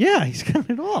Monáe. Yeah, he's got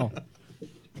it all.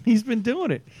 He's been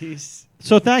doing it. He's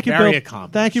So thank you, Very Bill.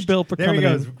 accomplished. Thank you, Bill, for There he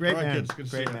coming goes. in. Great All right, man. kids, good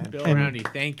to Great see you. man. Bill And- Roundy.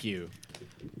 Thank you.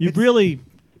 You've really,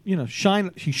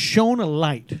 he's shown a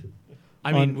light.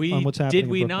 I mean, on what's happening did in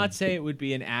we Brooklyn. not say it would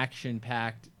be an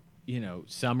action-packed,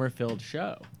 summer-filled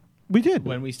show We did.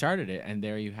 when we started it? And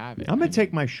there you have it. I'm going to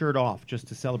take my shirt off just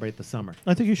to celebrate the summer.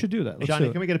 I think you should do that. Let's Johnny, do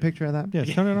it. can we get a picture of that? Yeah,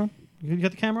 turn it on. You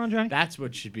got the camera on, Johnny? That's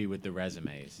what should be with the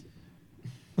resumes.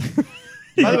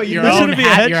 By the way, Your That own should be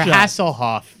a your headshot.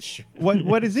 Hasselhoff.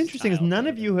 what is interesting is style none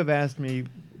of photo. you have asked me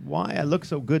why I look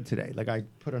so good today. Like I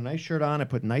put a nice shirt on, I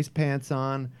put nice pants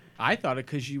on. I thought it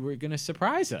because you were going to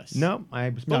surprise us. No,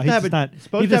 I'm supposed No, to he have does not.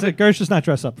 supposed He to have doesn't. Gersh does not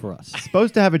dress up for us.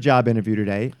 supposed to have a job interview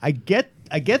today. I get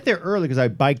there early because I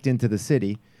biked into the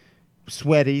city,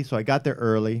 sweaty, so I got there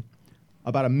early.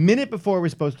 About a minute before we're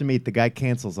supposed to meet, the guy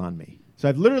cancels on me. So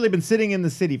I've literally been sitting in the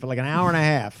city for like an hour and a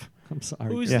half. I'm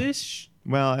sorry. Who's Yeah. this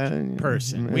Well,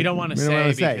 person? We don't want to we don't say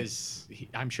wanna say. because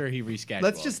I'm sure he rescheduled.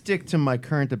 Let's just stick to my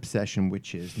current obsession,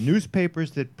 which is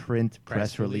newspapers that print press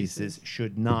Press releases releases.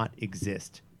 should not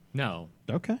exist. No.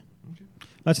 Okay.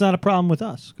 That's not a problem with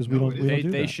us because we No, don't. it We is. don't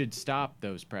do They that. should stop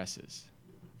those presses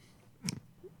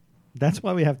That's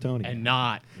why we have Tony. and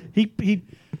not.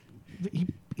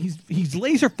 He's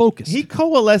laser focused. He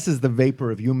coalesces the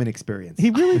vapor of human experience. He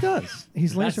really does.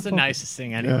 He's laser That's the focused. nicest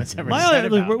thing anyone's ever My-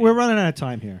 said look, about we're me. running out of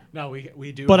time here. No,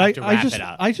 we do But have to wrap it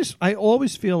up. I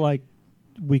always feel like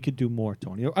we could do more,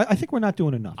 Tony. I think we're not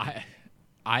doing enough.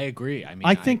 I agree. I mean,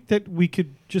 I think that we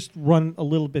could just run a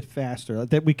little bit faster.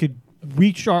 That we could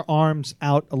reach our arms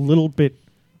out a little bit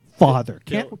farther.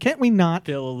 Bill- Can't we not?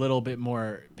 fill a little bit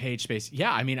more page space.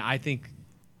 Yeah, I mean, I think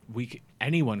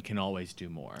anyone can always do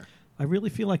more. I really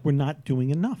feel like we're not doing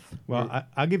enough. Well,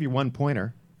 I'll give you one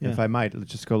pointer, if Yeah. I might.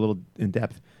 Let's just go a little in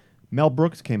depth. Mel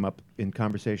Brooks came up in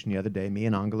conversation the other day. Me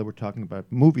and Angela were talking about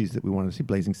movies that we wanted to see,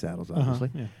 Blazing Saddles, obviously.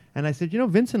 yeah. And I said,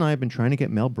 Vince and I have been trying to get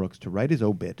Mel Brooks to write his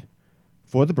obit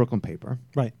for the Brooklyn paper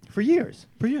Right. for years.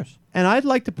 For years. And I'd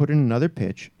like to put in another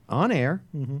pitch on air.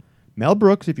 Mm-hmm. Mel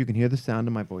Brooks, if you can hear the sound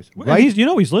of my voice, And he's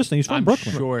listening. He's from I'm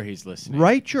Brooklyn. sure he's listening.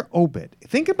 write your obit.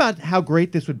 Think about how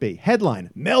great this would be.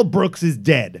 Headline, Mel Brooks is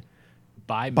dead.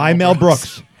 By Mel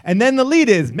Brooks. And then the lead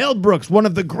is Mel Brooks, one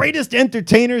of the greatest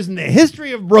entertainers in the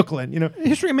history of Brooklyn.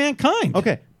 History of mankind.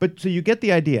 Okay, but so you get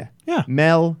the idea. Yeah.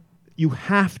 Mel, you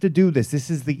have to do this. This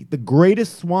is the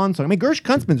greatest swan song. I mean, Gersh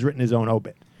Kunstman's written his own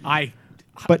obit.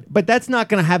 But that's not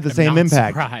going to have the I'm same not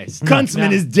impact. surprised. Kunstman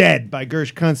No. is dead by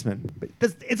Gersh Kunstman.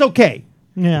 But it's okay.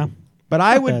 Yeah. But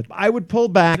Not bad. I would pull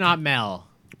back. Not Mel.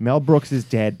 Mel Brooks is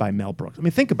dead by Mel Brooks. I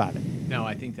mean, think about it. No,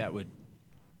 I think that would.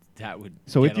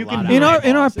 So get if you a can- lot of In our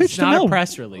eyeballs. pitch it's to not Mel, a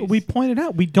press release. we pointed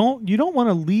out you don't want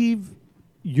to leave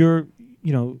your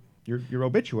Your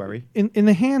obituary. in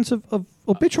the hands of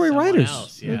obituary someone writers.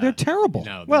 else, yeah. They're terrible.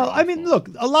 No, they're Well, I mean, awful. look,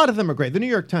 a lot of them are great. The New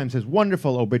York Times has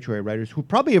wonderful obituary writers who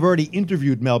probably have already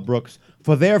interviewed Mel Brooks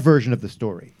for their version of the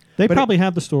story. They But probably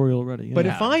have the story already. But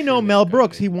yeah. if I'm I sure know they've Mel got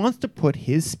Brooks, it. he wants to put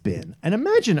his spin. And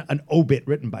imagine an obit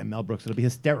written by Mel Brooks. It'll be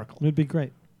hysterical. It'd be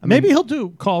great. mean- Maybe he'll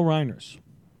do Carl Reiner's.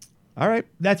 All right.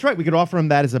 That's right. We could offer him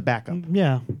that as a backup.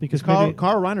 Yeah, because Carl maybe,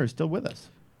 Reiner is still with us.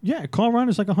 yeah, Carl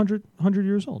Reiner's like 100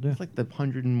 years old. Yeah, It's like the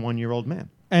 101-year-old man.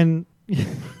 and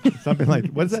Something like,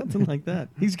 what is that? something like that.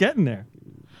 He's getting there.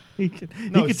 He could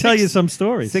No, tell you some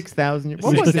stories. 6,000 years. It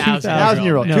What was it? 6,000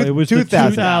 2,000-year-old. No, it was the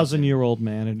 2,000. 2,000-year-old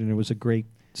man, and it was a great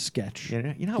sketch. You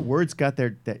know how words got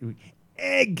their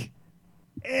egg.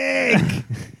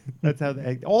 That's how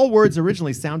all words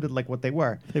originally sounded like what they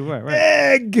were. They were right.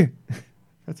 Egg.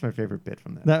 That's my favorite bit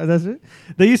from that. That's it.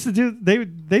 They used to do.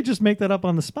 They just make that up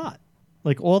on the spot,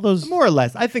 like all those. More or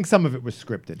less. I think some of it was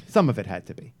scripted. Some of it had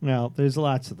to be. Well, there's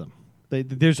lots of them.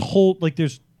 There's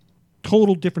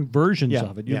total different versions Yeah,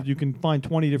 of it. yeah. You can find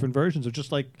 20 different versions of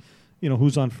just like,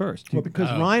 who's on first. Well, because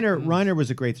Reiner was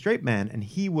a great straight man, and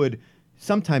he would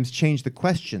sometimes change the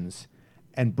questions,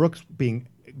 and Brooks, being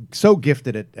so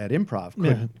gifted at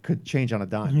improv, could change on a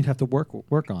dime. You'd have to work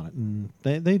on it, and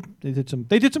they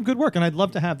did some good work, and I'd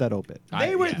love to have that obit.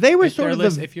 They were If sort they're of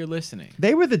lis- the if you're listening.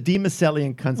 they were the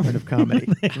Demaselian Kunstman of comedy.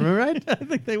 Remember right? I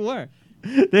think they were.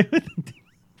 They were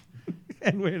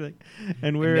and we're like,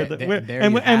 and we're And the, there- we're, there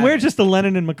and, you we're, and have we're it. just the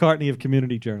Lennon and McCartney of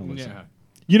community journalism. Yeah.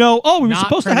 We were Not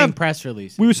supposed to printing have press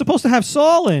releases. We were supposed to have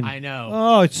Saul in. I know.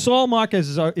 Oh, it's Saul Marquez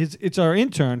is our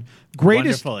intern,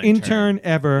 greatest Wonderful intern.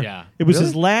 ever. Yeah. It was Really?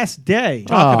 his last day.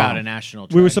 Talk Oh. about a national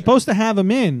treasure. We were supposed to have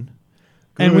him in,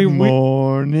 and Good we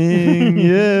morning,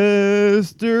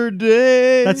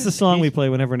 yesterday. that's the song we play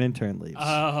whenever an intern leaves.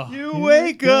 Oh. You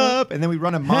wake up, and then we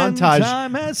run a And montage.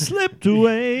 time has slipped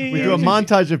away. We do a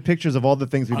montage of pictures of all the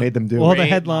things we made them do. all the Great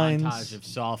headlines. montage of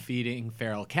Saul feeding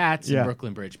feral cats Yeah. in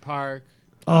Brooklyn Bridge Park.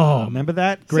 Oh, remember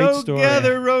that? Great so story.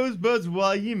 gather rosebuds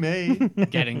while ye may.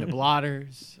 Getting the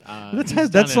blotters.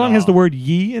 That song has the word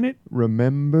 "ye" in it.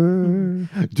 Remember,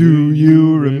 do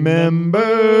you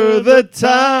remember the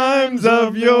times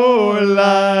of your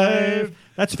life?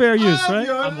 That's fair use, right?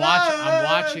 I'm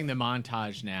watching the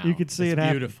montage now. You could see It's it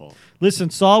happen. beautiful. Listen,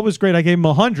 Saul was great. I gave him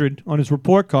 100 on his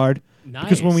report card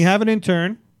because when we Nice. have an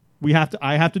intern,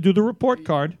 I have to do the report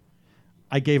card.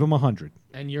 I gave him 100.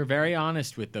 And you're very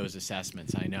honest with those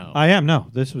assessments, I know. I am. No,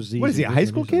 this was easy. What is he, a This high was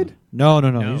school easy. kid? No.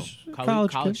 no, He's a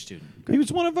college kid. student. He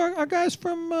was one of our guys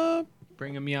from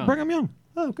Brigham Young. Brigham Young.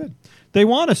 Oh, good. They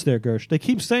want us there, Gersh. They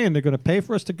keep saying they're going to pay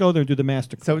for us to go there and do the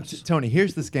master So, class. Tony,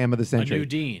 here's the scam of the century. new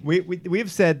dean. We have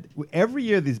said every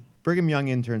year these Brigham Young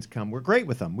interns come. We're great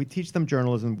with them. We teach them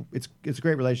journalism. It's a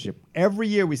great relationship. Every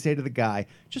year we say to the guy,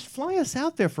 just fly us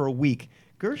out there for a week.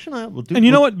 Gersh and I will do. And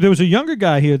you know what? There was a younger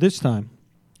guy here this time.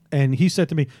 And he said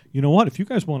to me, you know what? If you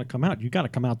guys want to come out, you got to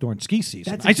come out during ski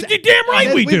season. That's I said, exact- you're damn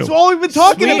right we do. That's all we've been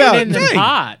talking Sweeten about. in the Hey,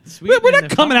 pot. We're Sweeten in not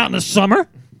the coming pot. out in the summer.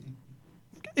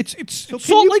 It's Can Salt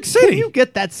you- Lake City. Can you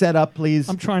get that set up, please?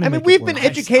 I'm trying to I mean, make it we've work. been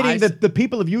educating I- the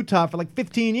people of Utah for like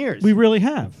 15 years. We really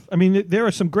have. I mean, there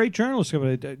are some great journalists.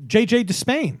 J.J.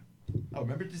 Despain. Oh,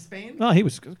 remember Despain? Oh, he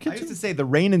was. I used to say the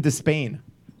rain in Despain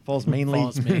falls mainly.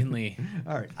 Falls mainly.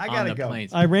 All right, I on gotta the go.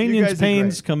 plains. You guys Iranians' are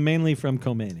pains great. come mainly from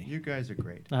Khomeini. You guys are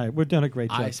great. All right, we've done a great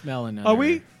job. I smell another. Are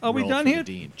we role done for here, the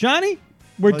dean. Johnny?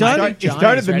 We're Well, done. he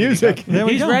started the ready to music. go. There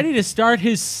we He's go. ready to start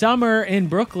his summer in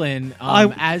Brooklyn,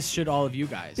 as should all of you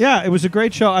guys. Yeah, it was a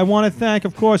great show. I want to thank,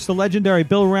 of course, the legendary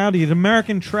Bill Roundy, the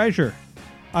American treasure.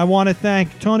 I want to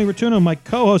thank Tony Rotuno, my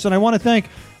co-host, and I want to thank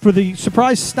for the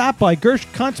surprise stop by Gersh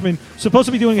Kuntzman, supposed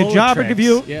to be doing Full a of job tricks,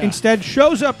 interview. yeah. Instead,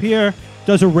 shows up here,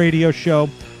 does a radio show,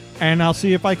 and I'll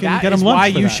see if I can That get is him lunch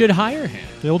why for you that. should hire him.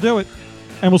 He'll do it.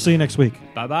 And we'll see you next week.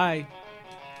 Bye-bye.